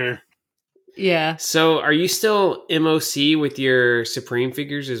great over here. Yeah. So are you still MOC with your Supreme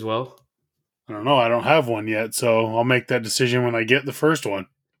figures as well? I don't know. I don't have one yet, so I'll make that decision when I get the first one.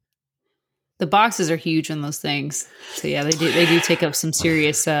 The boxes are huge on those things. So yeah, they do take up some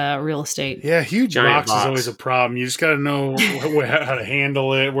serious real estate. Yeah, huge Giant box is always a problem. You just got to know how to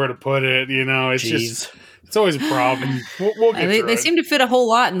handle it, where to put it. You know, it's always a problem. We'll get through they it. seem to fit a whole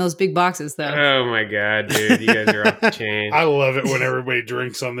lot in those big boxes, though. Oh my god, dude, you guys are off the chain. I love it when everybody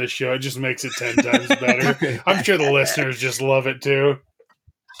drinks on this show. It just makes it 10 times better. I'm sure the listeners just love it too.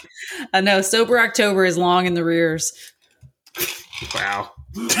 I know. Sober October is long in the rears. Wow.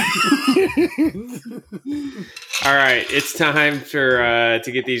 All right, it's time for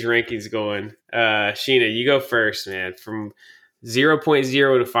to get these rankings going. Sheena, you go first, man. From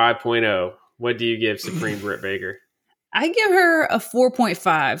 0.0 to 5.0, what do you give Supreme Britt Baker? I give her a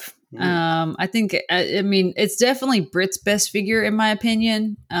 4.5. I think, I mean, it's definitely Britt's best figure in my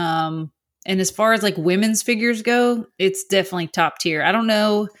opinion. And as far as like women's figures go, it's definitely top tier. I don't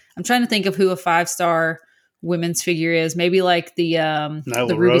know. I'm trying to think of who a 5-star women's figure is. Maybe like the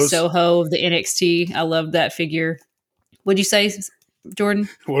Ruby Rose. Soho of the NXT. I love that figure. What'd you say, Jordan?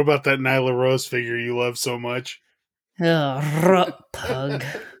 What about that Nyla Rose figure you love so much? Pug.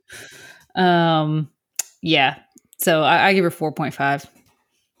 Yeah. So I give her 4.5.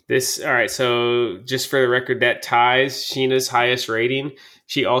 All right, so just for the record, that ties Sheena's highest rating.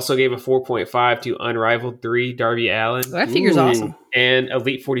 She also gave a 4.5 to Unrivaled 3, Darby Allin. That figure's awesome. And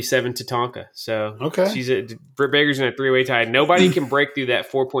Elite 47 to Tonka. So okay, Britt Baker's in a 3-way tie. Nobody can break through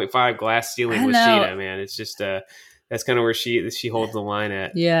that 4.5 glass ceiling with Sheena, man. It's just that's kind of where she holds the line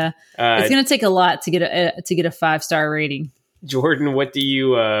at. Yeah, it's gonna take a lot to get a 5-star rating. Jordan, what do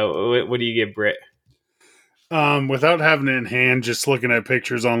you give Britt? Without having it in hand, just looking at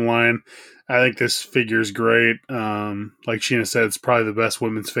pictures online, I think this figure is great. Like Sheena said, it's probably the best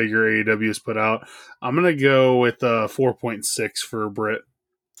women's figure AEW has put out. I'm going to go with 4.6 for Britt.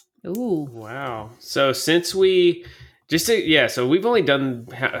 Ooh. Wow. So since we've only done,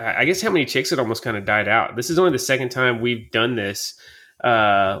 I guess how many chicks had almost kind of died out. This is only the second time we've done this,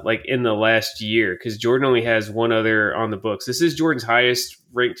 like in the last year, because Jordan only has one other on the books. This is Jordan's highest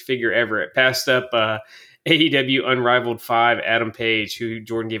ranked figure ever. It passed up, AEW Unrivaled 5, Adam Page, who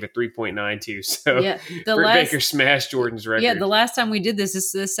Jordan gave a 3.9 to. So yeah, Britt Baker smashed Jordan's record. Yeah, the last time we did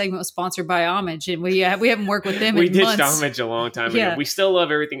this segment was sponsored by Homage, and we haven't worked with them in months. We ditched Homage a long time ago. We still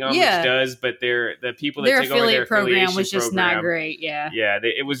love everything Homage does, but the people that their take over their program was just not great. Yeah,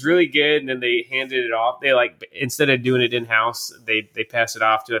 it was really good, and then they handed it off. They instead of doing it in house, they passed it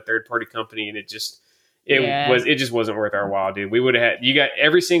off to a third party company, and it just wasn't worth our while, dude. We would have had, you got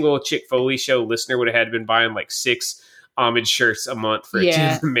every single Chick Foley show listener would have had been buying like 6 Homage shirts a month for it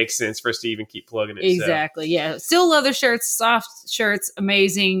to make sense for us to even keep plugging it. Exactly. So. Yeah. Still leather shirts, soft shirts,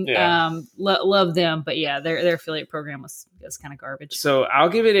 amazing. Yeah. Love them. But yeah, their affiliate program was kind of garbage. So I'll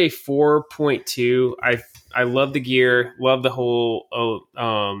give it a 4.2. I love the gear, love the whole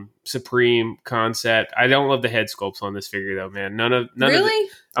Supreme concept. I don't love the head sculpts on this figure though, man. None of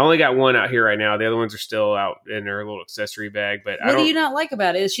I only got one out here right now. The other ones are still out in their little accessory bag. But what do you not like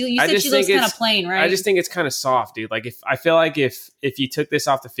about it? You said she looks kind of plain, right? I just think it's kind of soft, dude. Like if you took this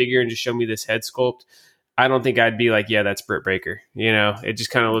off the figure and just showed me this head sculpt, I don't think I'd be like, yeah, that's Britt Baker. You know, it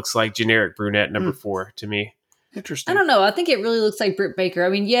just kind of looks like generic brunette number 4 to me. Interesting. I don't know. I think it really looks like Britt Baker. I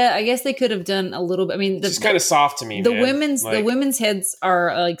mean, yeah, I guess they could have done a little bit. I mean, it's kind of soft to me. The women's heads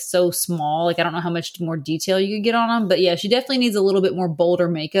are like so small. Like I don't know how much more detail you could get on them, but yeah, she definitely needs a little bit more bolder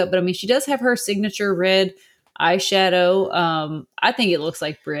makeup. But I mean, she does have her signature red eyeshadow. I think it looks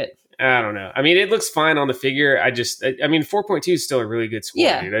like Britt. I don't know. I mean, it looks fine on the figure. I mean, 4.2 is still a really good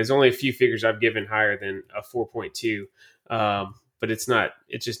score, dude. There's only a few figures I've given higher than a 4.2. But it's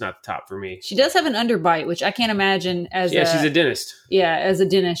just not the top for me. She does have an underbite, which I can't imagine she's a dentist. Yeah, as a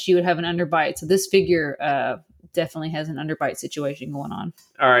dentist, she would have an underbite. So this figure definitely has an underbite situation going on.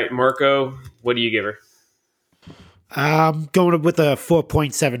 All right, Marco, what do you give her? Going with a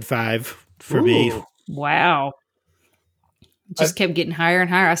 4.75 for me. Wow. Just kept getting higher and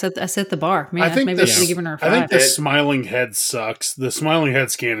higher. I set the bar. Man, I maybe I should have given her a 5. I think the smiling head sucks. The smiling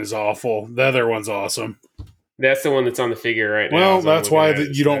head scan is awful. The other one's awesome. That's the one that's on the figure right now. Well, that's why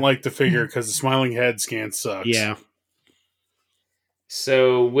you don't like the figure, because the smiling head scan sucks. Yeah.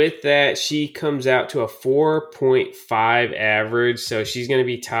 So with that, she comes out to a 4.5 average. So she's going to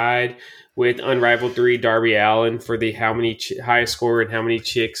be tied with Unrivaled 3 Darby Allin for the highest score and how many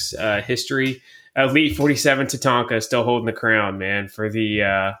chicks history. Elite 47 Tatanka still holding the crown, man, for the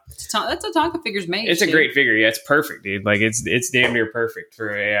that's Tatanka figure's made. It's a great figure. Yeah, it's perfect, dude. Like it's damn near perfect for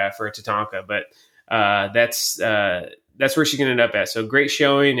a Tatanka, but that's where she can end up at. So great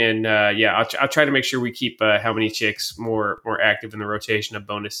showing, and I'll try to make sure we keep how many chicks more active in the rotation of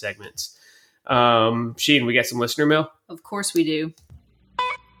bonus segments. Sheen, we got some listener mail. Of course we do.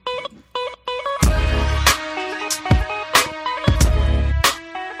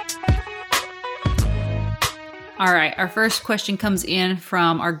 All right, our first question comes in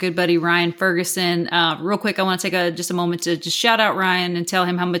from our good buddy Ryan Ferguson. Real quick, I want to take just a moment to just shout out Ryan and tell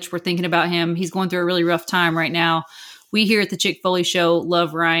him how much we're thinking about him. He's going through a really rough time right now. We here at the Chick Foley Show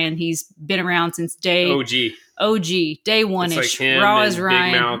love Ryan. He's been around since day one-ish. Like Raw as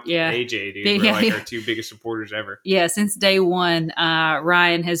Ryan. Big Mouth AJ, dude. We're our 2 biggest supporters ever. Yeah, since day one,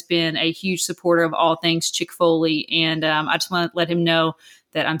 Ryan has been a huge supporter of all things Chick Foley, and I just want to let him know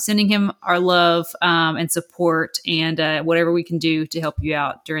that I'm sending him our love and support, and whatever we can do to help you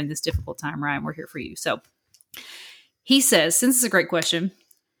out during this difficult time, Ryan, we're here for you. So he says, since it's a great question,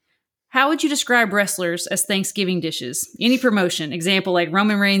 how would you describe wrestlers as Thanksgiving dishes? Any promotion, example like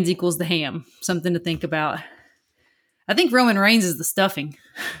Roman Reigns equals the ham, something to think about. I think Roman Reigns is the stuffing.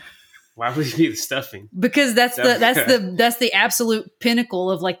 Why would he be the stuffing? Because that's the absolute pinnacle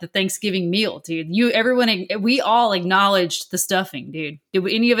of like the Thanksgiving meal, dude. We all acknowledged the stuffing, dude. Did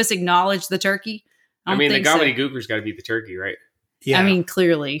any of us acknowledge the turkey? I mean, the gobbledygooker's got to be the turkey, right? Yeah. I mean,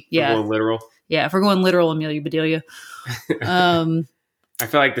 clearly, yeah. If we're going literal. Yeah, if we're going literal, Amelia Bedelia. I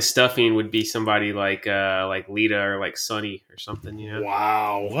feel like the stuffing would be somebody like Lita or like Sunny or something, you know?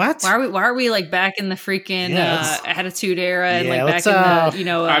 Wow, what? Why are we like back in the freaking Attitude Era and like back in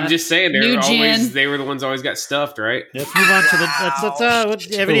the I'm just saying they were the ones always got stuffed, right? Let's move on to the.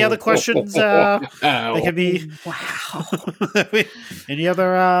 Let's have any other questions? They could be. Wow. Any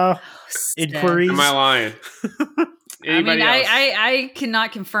other inquiries? Am I lying? Anybody else? I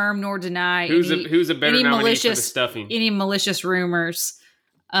cannot confirm nor deny who's a better nominee for the stuffing. Any malicious rumors.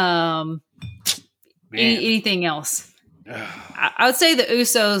 Anything else. I would say the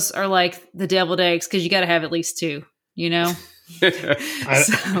Usos are like the deviled eggs because you got to have at least 2, you know?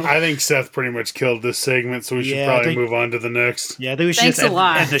 I think Seth pretty much killed this segment, so we should probably move on to the next. Yeah, I think we should just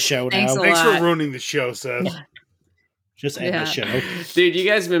end the show now. Thanks for ruining the show, Seth. Just end the show. Dude, you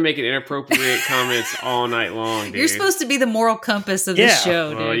guys have been making inappropriate comments all night long, dude. You're supposed to be the moral compass of this show,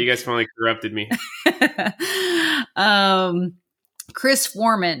 dude. Well, you guys finally corrupted me. Chris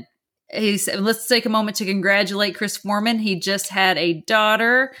Foreman. He said, let's take a moment to congratulate Chris Foreman. He just had a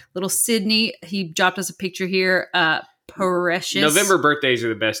daughter, little Sydney. He dropped us a picture here. Precious. November birthdays are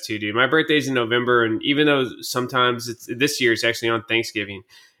the best too, dude. My birthday's in November, and even though sometimes this year it's actually on Thanksgiving,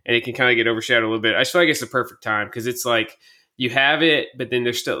 and it can kind of get overshadowed a little bit, I just feel like it's the perfect time because it's like you have it, but then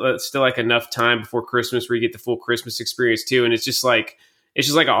there's still like enough time before Christmas where you get the full Christmas experience too, and it's just like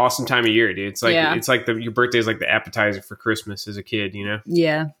an awesome time of year, dude. It's like your birthday is like the appetizer for Christmas as a kid, you know?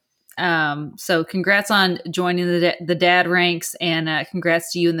 Yeah. So congrats on joining the dad ranks, and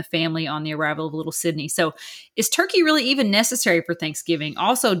congrats to you and the family on the arrival of little Sydney. So is turkey really even necessary for Thanksgiving?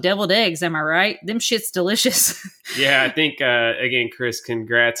 Also, deviled eggs, am I right? Them shit's delicious. Yeah, I think, again, Chris,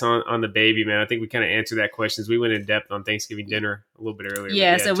 congrats on the baby, man. I think we kind of answered that question. We went in depth on Thanksgiving dinner a little bit earlier.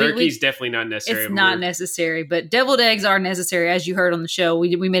 Yeah, so turkey's definitely not necessary. It's not necessary, but deviled eggs are necessary. As you heard on the show,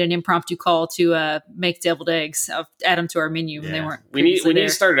 we made an impromptu call to make deviled eggs, add them to our menu when they weren't. We need to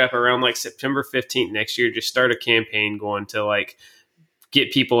start it up around like September 15th next year. Just start a campaign going to like get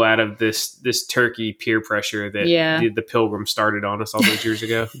people out of this turkey peer pressure that the Pilgrims started on us all those years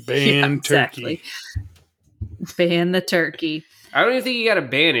ago. Ban turkey. Ban the turkey. I don't even think you got to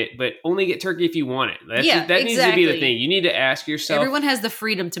ban it, but only get turkey if you want it. That needs to be the thing. You need to ask yourself. Everyone has the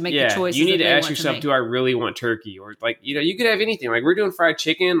freedom to make the choices. You need to ask yourself, do I really want turkey? Or like, you could have anything. Like we're doing fried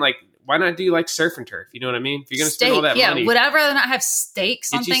chicken. Like why not do like surf and turf? You know what I mean? If you're gonna spend all that money, would I rather not have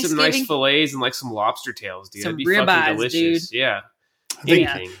steaks on get you some Thanksgiving? nice fillets and like some lobster tails, dude. Some That'd be fucking ribeyes, delicious. dude. Yeah.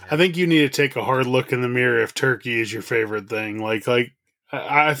 I think you need to take a hard look in the mirror if turkey is your favorite thing. Like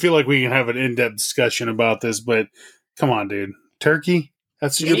I feel like we can have an in-depth discussion about this, but come on, dude, turkey.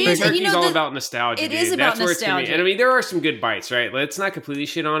 That's your pick. Turkey's all about nostalgia. It dude. is about That's where it's gonna be. nostalgia. And I mean, there are some good bites, right? Let's not completely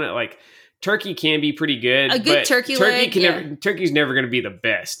shit on it. Like turkey can be pretty good. A good but turkey leg, turkey's never going to be the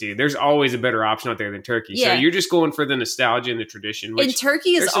best, dude. There's always a better option out there than turkey. So Yeah. you're just going for the nostalgia and the tradition. Which And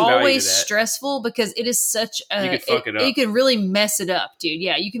turkey is there's some value to always that. stressful because it is such a. You could fuck it up. You can really mess it up, dude.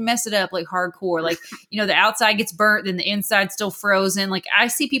 Yeah, you can mess it up like hardcore. Like, the outside gets burnt, then the inside's still frozen. Like, I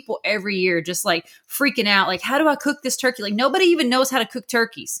see people every year just like freaking out. Like, how do I cook this turkey? Like, nobody even knows how to cook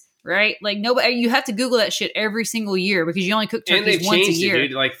turkeys. Right? Like nobody, you have to Google that shit every single year because you only cook And they've turkeys once a changed year. it,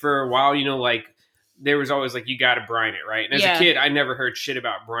 dude. Like for a while, like there was always like you got to brine it, right? And as Yeah. a kid, I never heard shit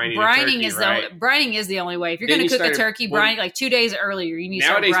about brining a turkey, right? Brining is the only way. If you're Then going to you cook a started- turkey, well, brine it like 2 days earlier. You need to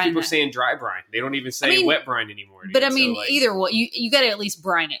start Nowadays, brining people are that. saying dry brine. They don't even say wet brine anymore. Dude. But I So, mean, like, either way, you got to at least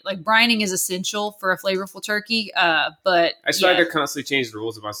brine it. Like brining is essential for a flavorful turkey. But I saw they're constantly changing the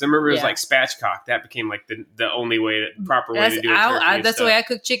rules about it. I remember it was like spatchcock. That became like the only way, proper way to do it. That's the way I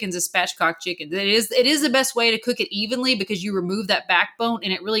cook chickens is spatchcock chicken. It is the best way to cook it evenly because you remove that backbone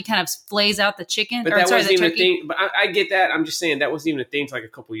and it really kind of flays out the chicken. But that wasn't even a thing. But I get that. I'm just saying that wasn't even a thing until like a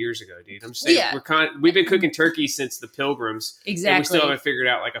couple years ago, dude. I'm just saying we've been cooking turkey since the Pilgrims. Exactly. And we still haven't figured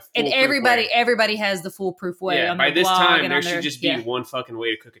out like a foolproof and way. everybody has the foolproof way. Yeah, on by their this blog time and there on their- should just be one fucking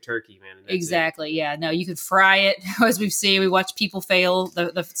way to cook a turkey, man. And that's Exactly. Yeah. No, you could fry it. As we've seen, we watch people fail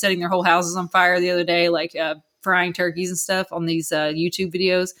the setting their whole houses on fire the other day, like frying turkeys and stuff on these YouTube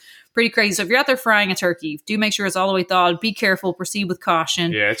videos. Pretty crazy. So if you're out there frying a turkey, do make sure it's all the way thawed. Be careful. Proceed with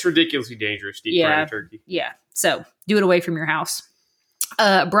caution. Yeah, it's ridiculously dangerous deep frying a turkey. Yeah. So do it away from your house.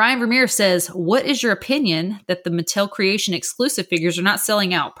 Brian Ramirez says, what is your opinion that the Mattel Creation exclusive figures are not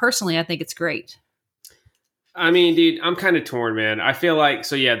selling out? Personally, I think it's great. I mean, dude, I'm kind of torn, man. I feel like,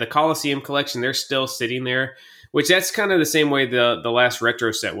 the Coliseum collection, they're still sitting there, which that's kind of the same way the last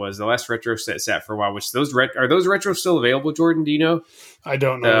retro set was. The last retro set sat for a while, which are those retros still available, Jordan? Do you know? I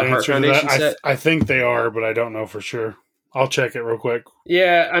don't know the Heart answer to Foundation that. set? I think they are, but I don't know for sure. I'll check it real quick.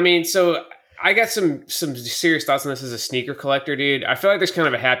 Yeah, I mean, so I got some serious thoughts on this as a sneaker collector, dude. I feel like there's kind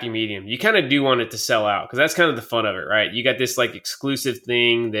of a happy medium. You kind of do want it to sell out because that's kind of the fun of it, right? You got this like exclusive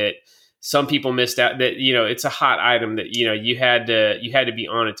thing that some people missed out. That it's a hot item that you had to be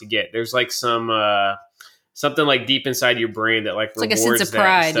on it to get. There's like some something like deep inside your brain that like it's like a rewards sense of that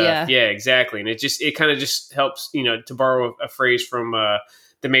pride. stuff. Yeah, exactly. And it kind of just helps. To borrow a phrase from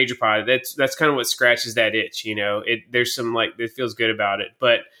the Major Pod, that's kind of what scratches that itch. There's some like it feels good about it,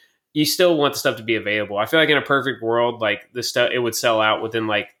 but you still want the stuff to be available. I feel like in a perfect world, like the stuff, it would sell out within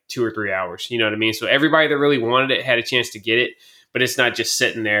like 2 or 3 hours. You know what I mean? So everybody that really wanted it had a chance to get it, but it's not just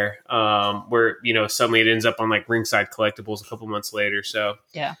sitting there where, suddenly it ends up on like Ringside Collectibles a couple months later. So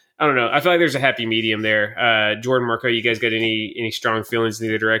yeah, I don't know. I feel like there's a happy medium there. Jordan, Marco, you guys got any strong feelings in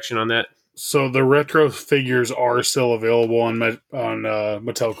either direction on that? So the retro figures are still available on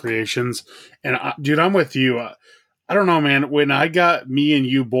Mattel Creations. And dude, I'm with you. I don't know, man. When I got me and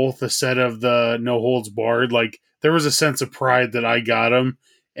you both a set of the No Holds Barred, like there was a sense of pride that I got them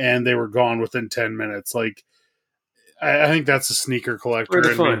and they were gone within 10 minutes. Like I think that's a sneaker collector For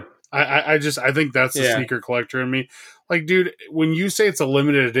the in fun. me. I think that's the sneaker collector in me. Like, dude, when you say it's a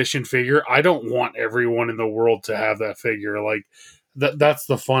limited edition figure, I don't want everyone in the world to have that figure. Like that's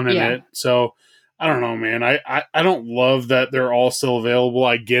the fun in it. So I don't know, man. I don't love that they're all still available.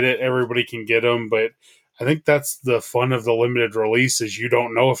 I get it. Everybody can get them, but I think that's the fun of the limited release is you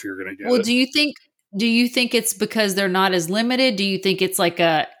don't know if you're going to get it. Well, do you think it's because they're not as limited? Do you think it's like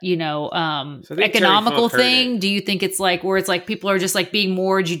a, economical thing? Do you think it's like where it's like people are just like being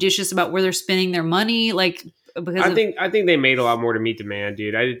more judicious about where they're spending their money? Like, because I think they made a lot more to meet demand,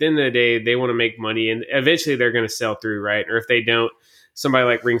 dude. At the end of the day, they want to make money and eventually they're going to sell through, right? Or if they don't, somebody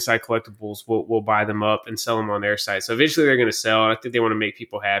like Ringside Collectibles will buy them up and sell them on their site. So eventually they're going to sell. And I think they want to make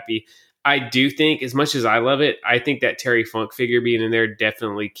people happy. I do think, as much as I love it, I think that Terry Funk figure being in there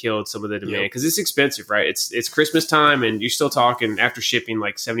definitely killed some of the demand because it's expensive, right? It's Christmas time, and you're still talking after shipping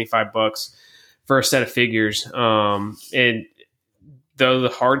like $75 for a set of figures. And though the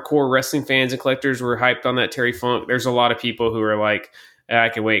hardcore wrestling fans and collectors were hyped on that Terry Funk, there's a lot of people who are like, I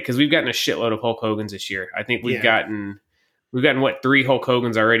can wait because we've gotten a shitload of Hulk Hogan's this year. I think we've gotten what 3 Hulk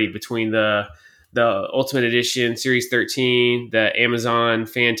Hogan's already between the Ultimate Edition, Series 13, the Amazon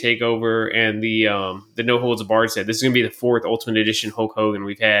Fan Takeover, and the No Holds Barred set. This is going to be the 4th Ultimate Edition Hulk Hogan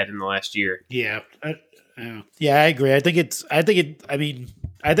we've had in the last year. Yeah. I agree. I mean,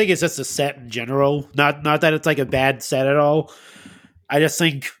 I think it's just a set in general. Not that it's like a bad set at all. I just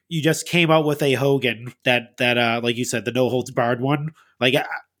think you just came out with a Hogan that like you said, the no holds barred one. Like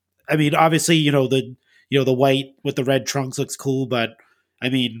I mean, obviously, the white with the red trunks looks cool, but I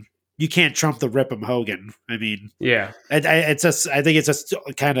mean, you can't trump the Rip 'em Hogan. I mean, yeah, I think it's just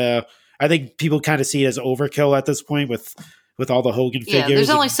kind of. I think people kind of see it as overkill at this point with all the Hogan figures. Yeah, there's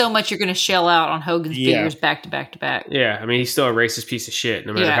only so much you're going to shell out on Hogan's figures back to back to back. Yeah, I mean, he's still a racist piece of shit,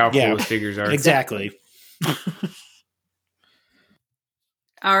 no matter how cool his figures are. Exactly.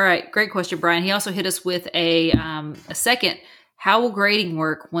 All right, great question, Brian. He also hit us with a second. How will grading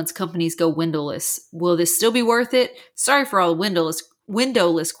work once companies go windowless? Will this still be worth it? Sorry for all the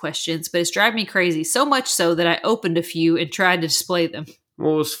windowless questions, but it's driving me crazy. So much so that I opened a few and tried to display them.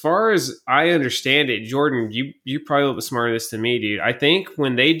 Well, as far as I understand it, Jordan, you probably a little bit smarter than this than me, dude. I think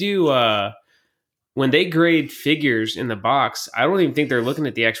when they do when they grade figures in the box, I don't even think they're looking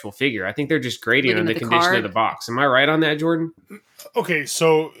at the actual figure. I think they're just grading on the condition card. of the box. Am I right on that, Jordan? Okay,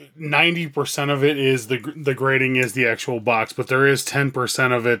 so 90% of it is the grading is the actual box, but there is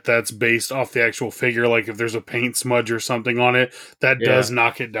 10% of it that's based off the actual figure. Like if there's a paint smudge or something on it, that does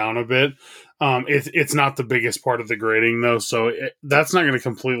knock it down a bit. It's not the biggest part of the grading though, so that's not going to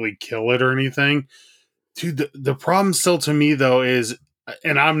completely kill it or anything. Dude, the problem still to me though is,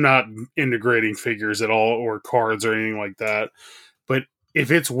 and I'm not into grading figures at all or cards or anything like that, but if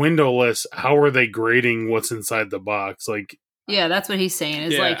it's windowless, how are they grading what's inside the box? Like, yeah, that's what he's saying.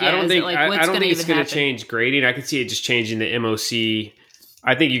 It's I don't think it's going to change grading. I could see it just changing the MOC.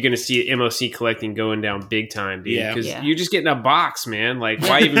 I think you're going to see MOC collecting going down big time, dude. Because you're just getting a box, man. Like,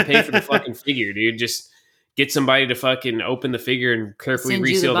 why even pay for the fucking figure, dude? Just get somebody to fucking open the figure and carefully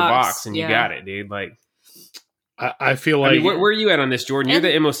reseal the box, and you got it, dude. Like, I feel like. I mean, where are you at on this, Jordan? You're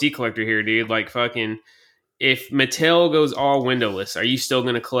the MOC collector here, dude. Like, fucking. If Mattel goes all windowless, are you still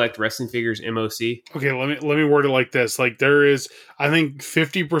going to collect wrestling figures MOC? Okay, let me word it like this. Like there is, I think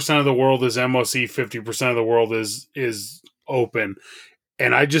 50% of the world is MOC, 50% of the world is open.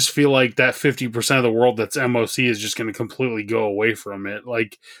 And I just feel like that 50% of the world that's MOC is just going to completely go away from it.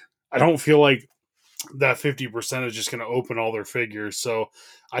 Like, I don't feel like that 50% is just going to open all their figures. So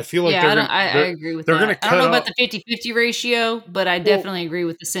I feel like I agree with that. I don't know about the 50-50 ratio, but I definitely agree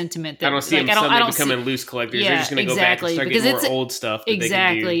with the sentiment. That, I don't see them suddenly becoming loose collectors. They're just going to go back and start getting more old stuff.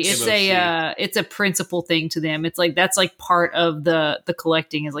 Exactly. It's a principle thing to them. It's like, that's like part of the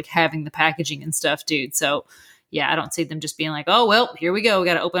collecting is like having the packaging and stuff, dude. So yeah, I don't see them just being like, oh, well, here we go. We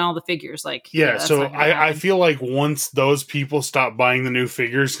got to open all the figures. Like, so I feel like once those people stop buying the new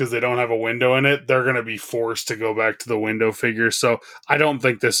figures because they don't have a window in it, they're going to be forced to go back to the window figures. So I don't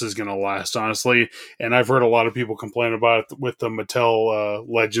think this is going to last, honestly. And I've heard a lot of people complain about it with the Mattel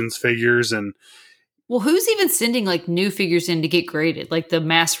Legends figures. And well, who's even sending like new figures in to get graded? Like the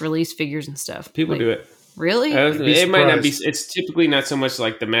mass release figures and stuff. People do it. Really? It might not be. It's typically not so much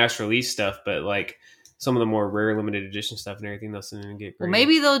like the mass release stuff, but like some of the more rare limited edition stuff and everything they'll send in and get graded. Well,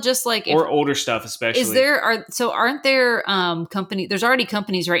 maybe they'll just like or older stuff, especially. Aren't there company? There's already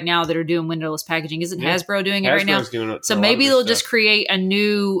companies right now that are doing windowless packaging. Isn't Hasbro doing it right now? Doing it so maybe they'll just create a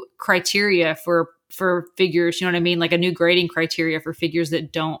new criteria for figures. You know what I mean? Like a new grading criteria for figures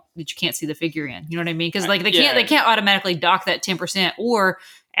that you can't see the figure in. You know what I mean? Because like they can't automatically dock that 10% or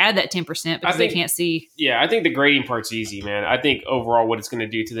add that 10% because they can't see. Yeah, I think the grading part's easy, man. I think overall what it's going to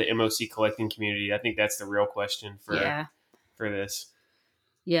do to the MOC collecting community, I think that's the real question for this.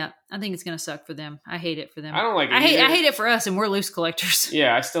 Yeah, I think it's going to suck for them. I hate it for them. I don't like it. I hate it for us, and we're loose collectors.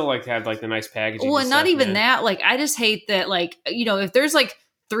 Yeah, I still like to have like the nice packaging. Well, and not even that. Like, I just hate that. Like, you know, if there's like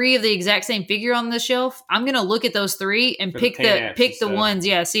 3 of the exact same figure on the shelf, I'm going to look at those 3 and pick the ones.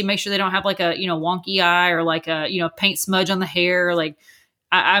 Yeah, see, make sure they don't have like a wonky eye or like a paint smudge on the hair. Like,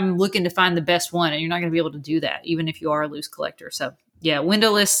 I'm looking to find the best one, and you're not going to be able to do that, even if you are a loose collector. So, yeah,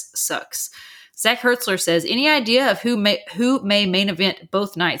 windowless sucks. Zach Hertzler says, any idea of who may main event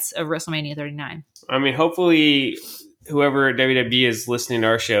both nights of WrestleMania 39? I mean, hopefully whoever at WWE is listening to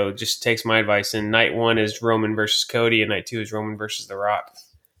our show just takes my advice, and night 1 is Roman versus Cody, and night 2 is Roman versus The Rock.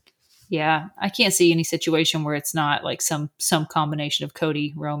 Yeah, I can't see any situation where it's not like some combination of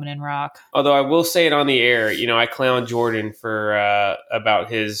Cody, Roman, and Rock. Although I will say it on the air, I clowned Jordan for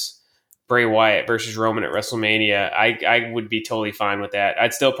about his Bray Wyatt versus Roman at WrestleMania. I would be totally fine with that.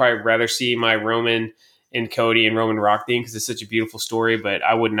 I'd still probably rather see my Roman and Cody and Roman Rock thing because it's such a beautiful story, but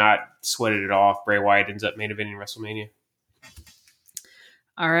I would not sweat it at all if Bray Wyatt ends up main eventing WrestleMania.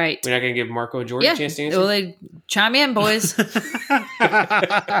 All right. We're not going to give Marco and Jordan a chance to answer? Well, they chime in, boys.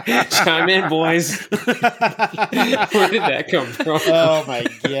 Chime in, boys. Where did that come from? Oh, my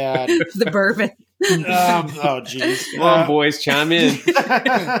God. The bourbon. Oh, jeez. Come on, boys, chime in.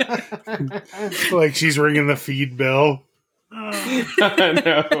 Like she's ringing the feed bell. I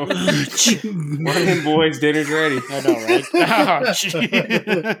know. One of them boys, dinner's ready. I know, right?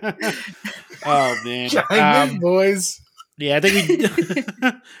 Oh man. Chime in, boys. Yeah, I think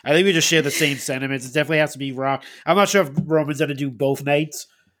we just share the same sentiments. It definitely has to be Rock. I'm not sure if Roman's going to do both nights.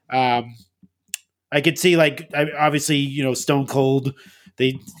 I could see obviously Stone Cold.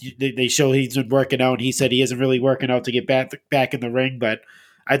 They show he's been working out, and he said he isn't really working out to get back in the ring. But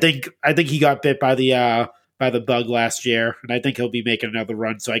I think he got bit by the bug last year, and I think he'll be making another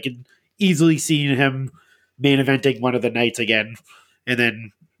run. So I can easily see him main eventing one of the nights again, and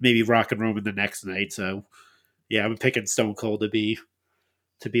then maybe Rock and Roman the next night. So yeah, I'm picking Stone Cold to be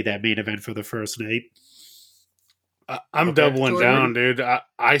that main event for the first night. I'm doubling down, dude.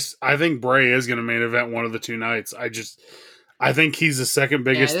 I think Bray is going to main event one of the two nights. I think he's the second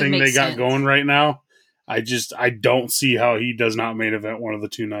biggest thing they got going right now. I don't see how he does not main event one of the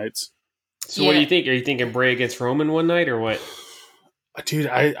two nights. So what do you think? Are you thinking Bray against Roman one night or what? Dude,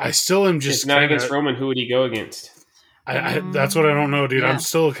 I still am just if not against Roman. Who would he go against? That's what I don't know, dude. Yeah. I'm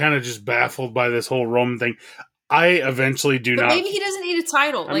still kind of just baffled by this whole Roman thing. I eventually do not. Maybe he doesn't need a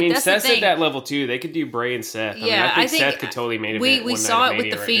title. I mean, Seth's at that level too. They could do Bray and Seth. I think Seth could totally main event. We saw it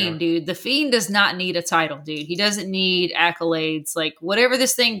with the Fiend, dude. The Fiend does not need a title, dude. He doesn't need accolades. Like whatever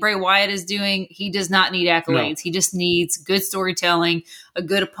this thing Bray Wyatt is doing, he does not need accolades. No. He just needs good storytelling, a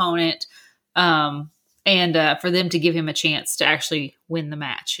good opponent, and for them to give him a chance to actually win the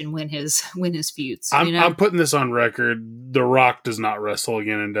match and win his feuds. I'm putting this on record. The Rock does not wrestle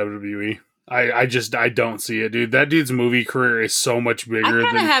again in WWE. I don't see it, dude. That dude's movie career is so much bigger. I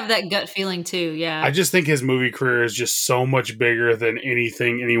kind of have that gut feeling too. Yeah, I just think his movie career is just so much bigger than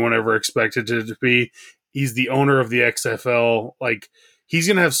anything anyone ever expected it to be. He's the owner of the XFL. Like he's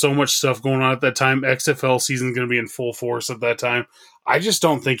gonna have so much stuff going on at that time. XFL season's gonna be in full force at that time. I just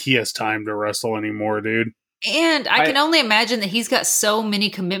don't think he has time to wrestle anymore, dude. And I can only imagine that he's got so many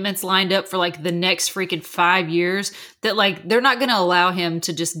commitments lined up for like the next freaking 5 years that like they're not going to allow him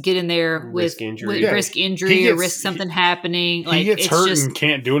to just get in there with risk injury or risk something happening. Like he gets hurt and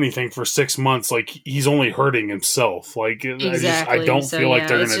can't do anything for 6 months. Like he's only hurting himself. Like exactly. I don't feel like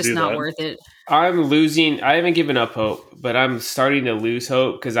they're going to do that. It's just not worth it. I'm losing. I haven't given up hope, but I'm starting to lose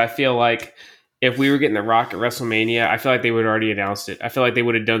hope because I feel like if we were getting The Rock at WrestleMania, I feel like they would have already announced it. I feel like they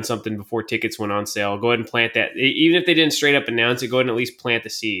would have done something before tickets went on sale. Go ahead and plant that. Even if they didn't straight up announce it, go ahead and at least plant the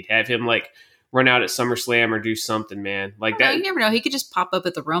seed. Have him like run out at SummerSlam or do something, man. Like that. You never know. He could just pop up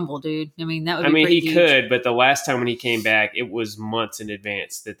at the Rumble, dude. I mean, that would be he could, but the last time when he came back, it was months in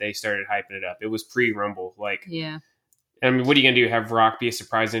advance that they started hyping it up. It was pre-Rumble. Like, yeah. I mean, what are you going to do? Have Rock be a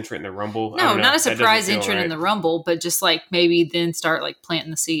surprise entrant in the Rumble? No, not a surprise entrant in the Rumble, but just like maybe then start like planting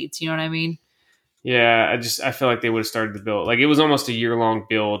the seeds. You know what I mean? Yeah, I feel like they would have started the build. Like it was almost a year-long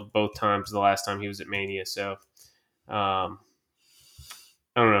build both times the last time he was at Mania. So, I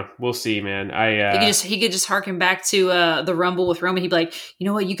don't know. We'll see, man. He could just harken back to the Rumble with Roman. He'd be like, you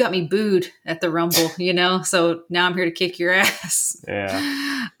know what? You got me booed at the Rumble, so now I'm here to kick your ass.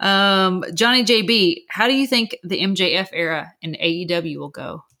 Yeah. Johnny JB, how do you think the MJF era in AEW will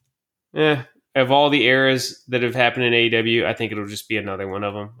go? Of all the eras that have happened in AEW, I think it'll just be another one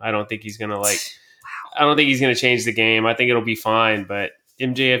of them. I don't think he's gonna I don't think he's going to change the game. I think it'll be fine, but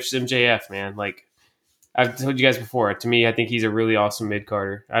MJF's MJF, man. Like I've told you guys before, to me, I think he's a really awesome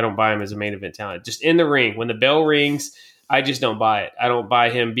mid-carder. I don't buy him as a main event talent. Just in the ring, when the bell rings, I just don't buy it. I don't buy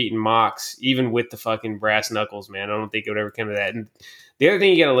him beating Mox, even with the fucking brass knuckles, man. I don't think it would ever come to that. And the other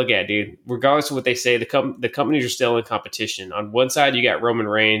thing you got to look at, dude, regardless of what they say, the companies are still in competition. On one side, you got Roman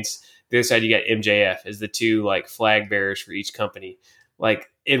Reigns. The other side, you got MJF as the two like flag bearers for each company. Like,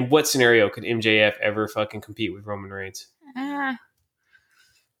 in what scenario could MJF ever fucking compete with Roman Reigns? I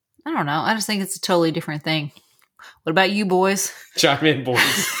don't know. I just think it's a totally different thing. What about you, boys? Chime in, boys.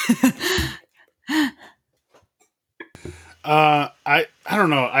 I don't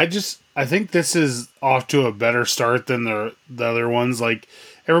know. I think this is off to a better start than the other ones. Like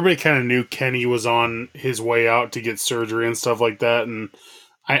everybody kind of knew Kenny was on his way out to get surgery and stuff like that, and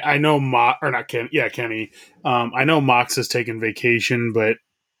I know Kenny. I know Mox has taken vacation, but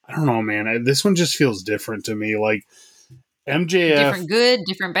I don't know, man. This one just feels different to me. Like MJF, different good,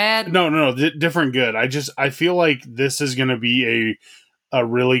 different bad. No, different good. I feel like this is going to be a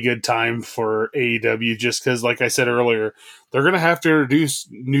really good time for AEW just because, like I said earlier, they're going to have to introduce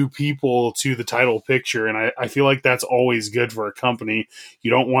new people to the title picture. And I feel like that's always good for a company.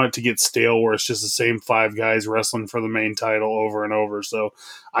 You don't want it to get stale where it's just the same five guys wrestling for the main title over and over. So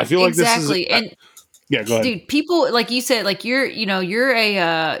I feel like this is... Yeah, go ahead. Dude, people like you said, like you're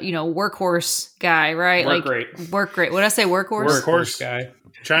a workhorse guy, right? Work like rate. work great. What did I say? Workhorse. Workhorse. guy.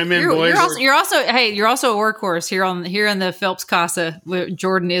 Chime in, boys. You're also a workhorse here in the Phelps Casa.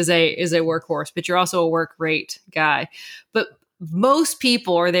 Jordan is a workhorse, but you're also a work rate guy. But most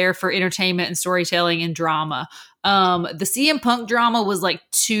people are there for entertainment and storytelling and drama. The CM Punk drama was like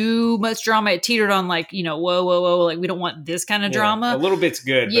too much drama. It teetered on like, whoa, like we don't want this kind of drama. A little bit's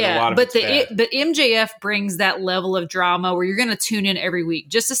good, but a lot of but it's bad. MJF brings that level of drama where you're going to tune in every week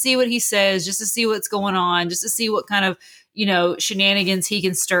just to see what he says, just to see what's going on, just to see what kind of shenanigans he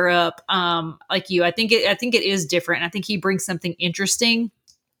can stir up. Like you, I think it is different. And I think he brings something interesting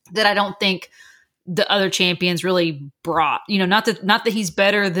that I don't think the other champions really brought. Not that he's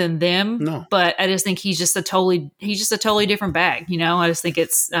better than them, No. but I just think he's just a totally different bag. I just think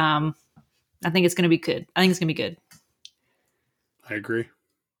it's I think it's going to be good. I think it's going to be good. I agree.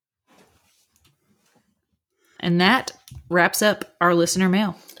 And that wraps up our listener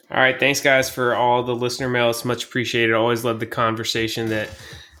mail. All right. Thanks, guys, for all the listener mail. It's much appreciated. Always love the conversation that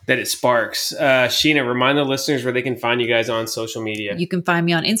it sparks. Sheena, remind the listeners where they can find you guys on social media. You can find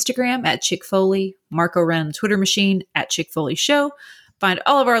me on Instagram at Chick Foley, Marco ran the Twitter machine at Chick Foley Show. Find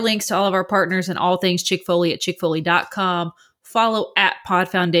all of our links to all of our partners and all things Chick Foley at chickfoley.com. Follow at Pod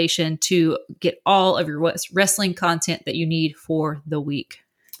Foundation to get all of your wrestling content that you need for the week.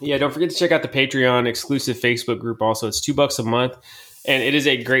 Yeah, don't forget to check out the Patreon exclusive Facebook group also. It's $2 a month. And it is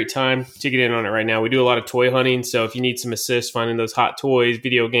a great time to get in on it right now. We do a lot of toy hunting, so if you need some assist finding those hot toys,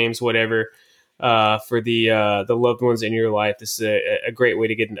 video games, whatever, for the loved ones in your life, this is a great way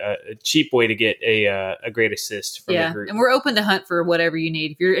to get a cheap way to get a great assist from the group. And we're open to hunt for whatever you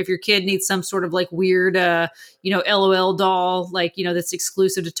need. If your kid needs some sort of like weird, LOL doll, like that's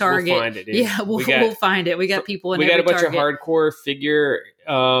exclusive to Target, we'll find it. Dude. Yeah, we'll find it. We got people in. We got a bunch Target. of hardcore figure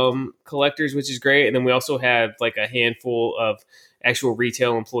collectors, which is great, and then we also have like a handful of actual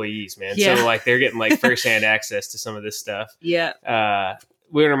retail employees, man. Yeah. So like they're getting like firsthand access to some of this stuff. Yeah.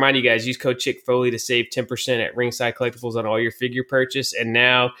 We want to remind you guys, use code Chick Foley to save 10% at Ringside Collectibles on all your figure purchase. And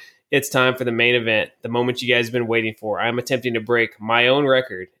now it's time for the main event, the moment you guys have been waiting for. I'm attempting to break my own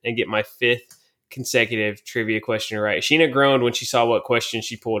record and get my 5th consecutive trivia question right. Sheena groaned when she saw what question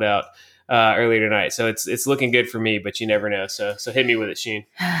she pulled out earlier tonight. So it's looking good for me, but you never know. So hit me with it, Sheen.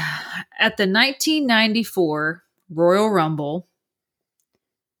 At the 1994 Royal Rumble,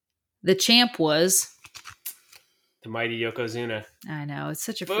 the champ was the mighty Yokozuna. I know, it's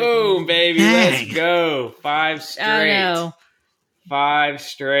such a boom, baby. Dang. Let's go. 5 straight. I know. 5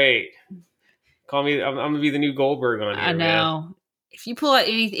 straight. Call me. I'm gonna be the new Goldberg on here. I know. Man. If you pull out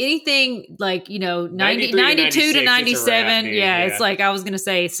anything like 92 to 97, dude, yeah, it's like I was gonna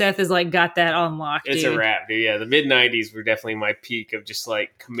say Seth has like got that unlocked. It's dude. a wrap, dude. Yeah, the mid 90s were definitely my peak of just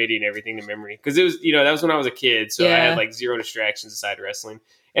like committing everything to memory because it was that was when I was a kid, so I had like zero distractions aside wrestling.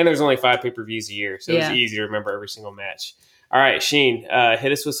 And there's only 5 pay-per-views a year, so it was easy to remember every single match. All right, Sheen,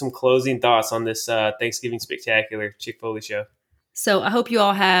 hit us with some closing thoughts on this Thanksgiving spectacular Chick Foley show. So I hope you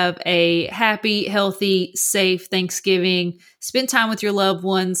all have a happy, healthy, safe Thanksgiving. Spend time with your loved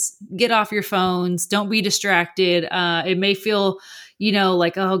ones. Get off your phones. Don't be distracted. It may feel,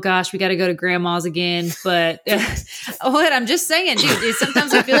 like, oh gosh, we got to go to grandma's again. But what I'm just saying, dude,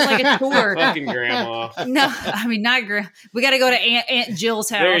 sometimes it feels like a tour. Fucking grandma. No, I mean, not grandma. We got to go to Aunt Jill's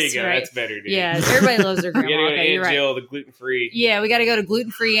house. There you go. Right? That's better, dude. Yeah, everybody loves their grandma. We got to go to Okay, Aunt right. Jill, the gluten-free. Yeah, we got to go to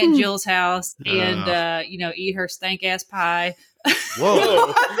gluten-free Aunt Jill's house and, eat her stank-ass pie. Whoa.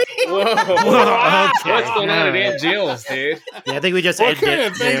 Okay. What's going on at Aunt Jill's, dude? Yeah, I think we just What ended kind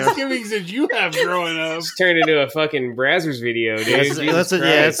it of there. Thanksgivings did you have growing up? It's turned into a fucking Brazzers video, dude.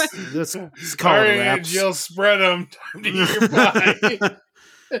 Let's call All it right, a wrap. Jill, spread them. Time to eat your pie.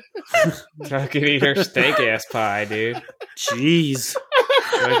 Fucking eat her stank ass pie, dude. Jeez.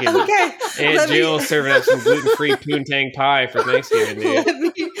 Fucking Okay. Aunt Jill serving up some gluten-free poontang pie for Thanksgiving,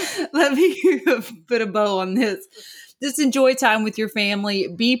 dude. Let me put a bow on this. Just enjoy time with your family.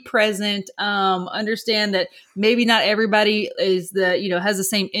 Be present. Understand that maybe not everybody is has the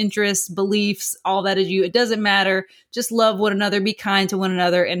same interests, beliefs, all that as you. It doesn't matter. Just love one another. Be kind to one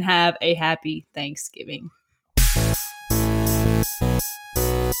another, and have a happy Thanksgiving.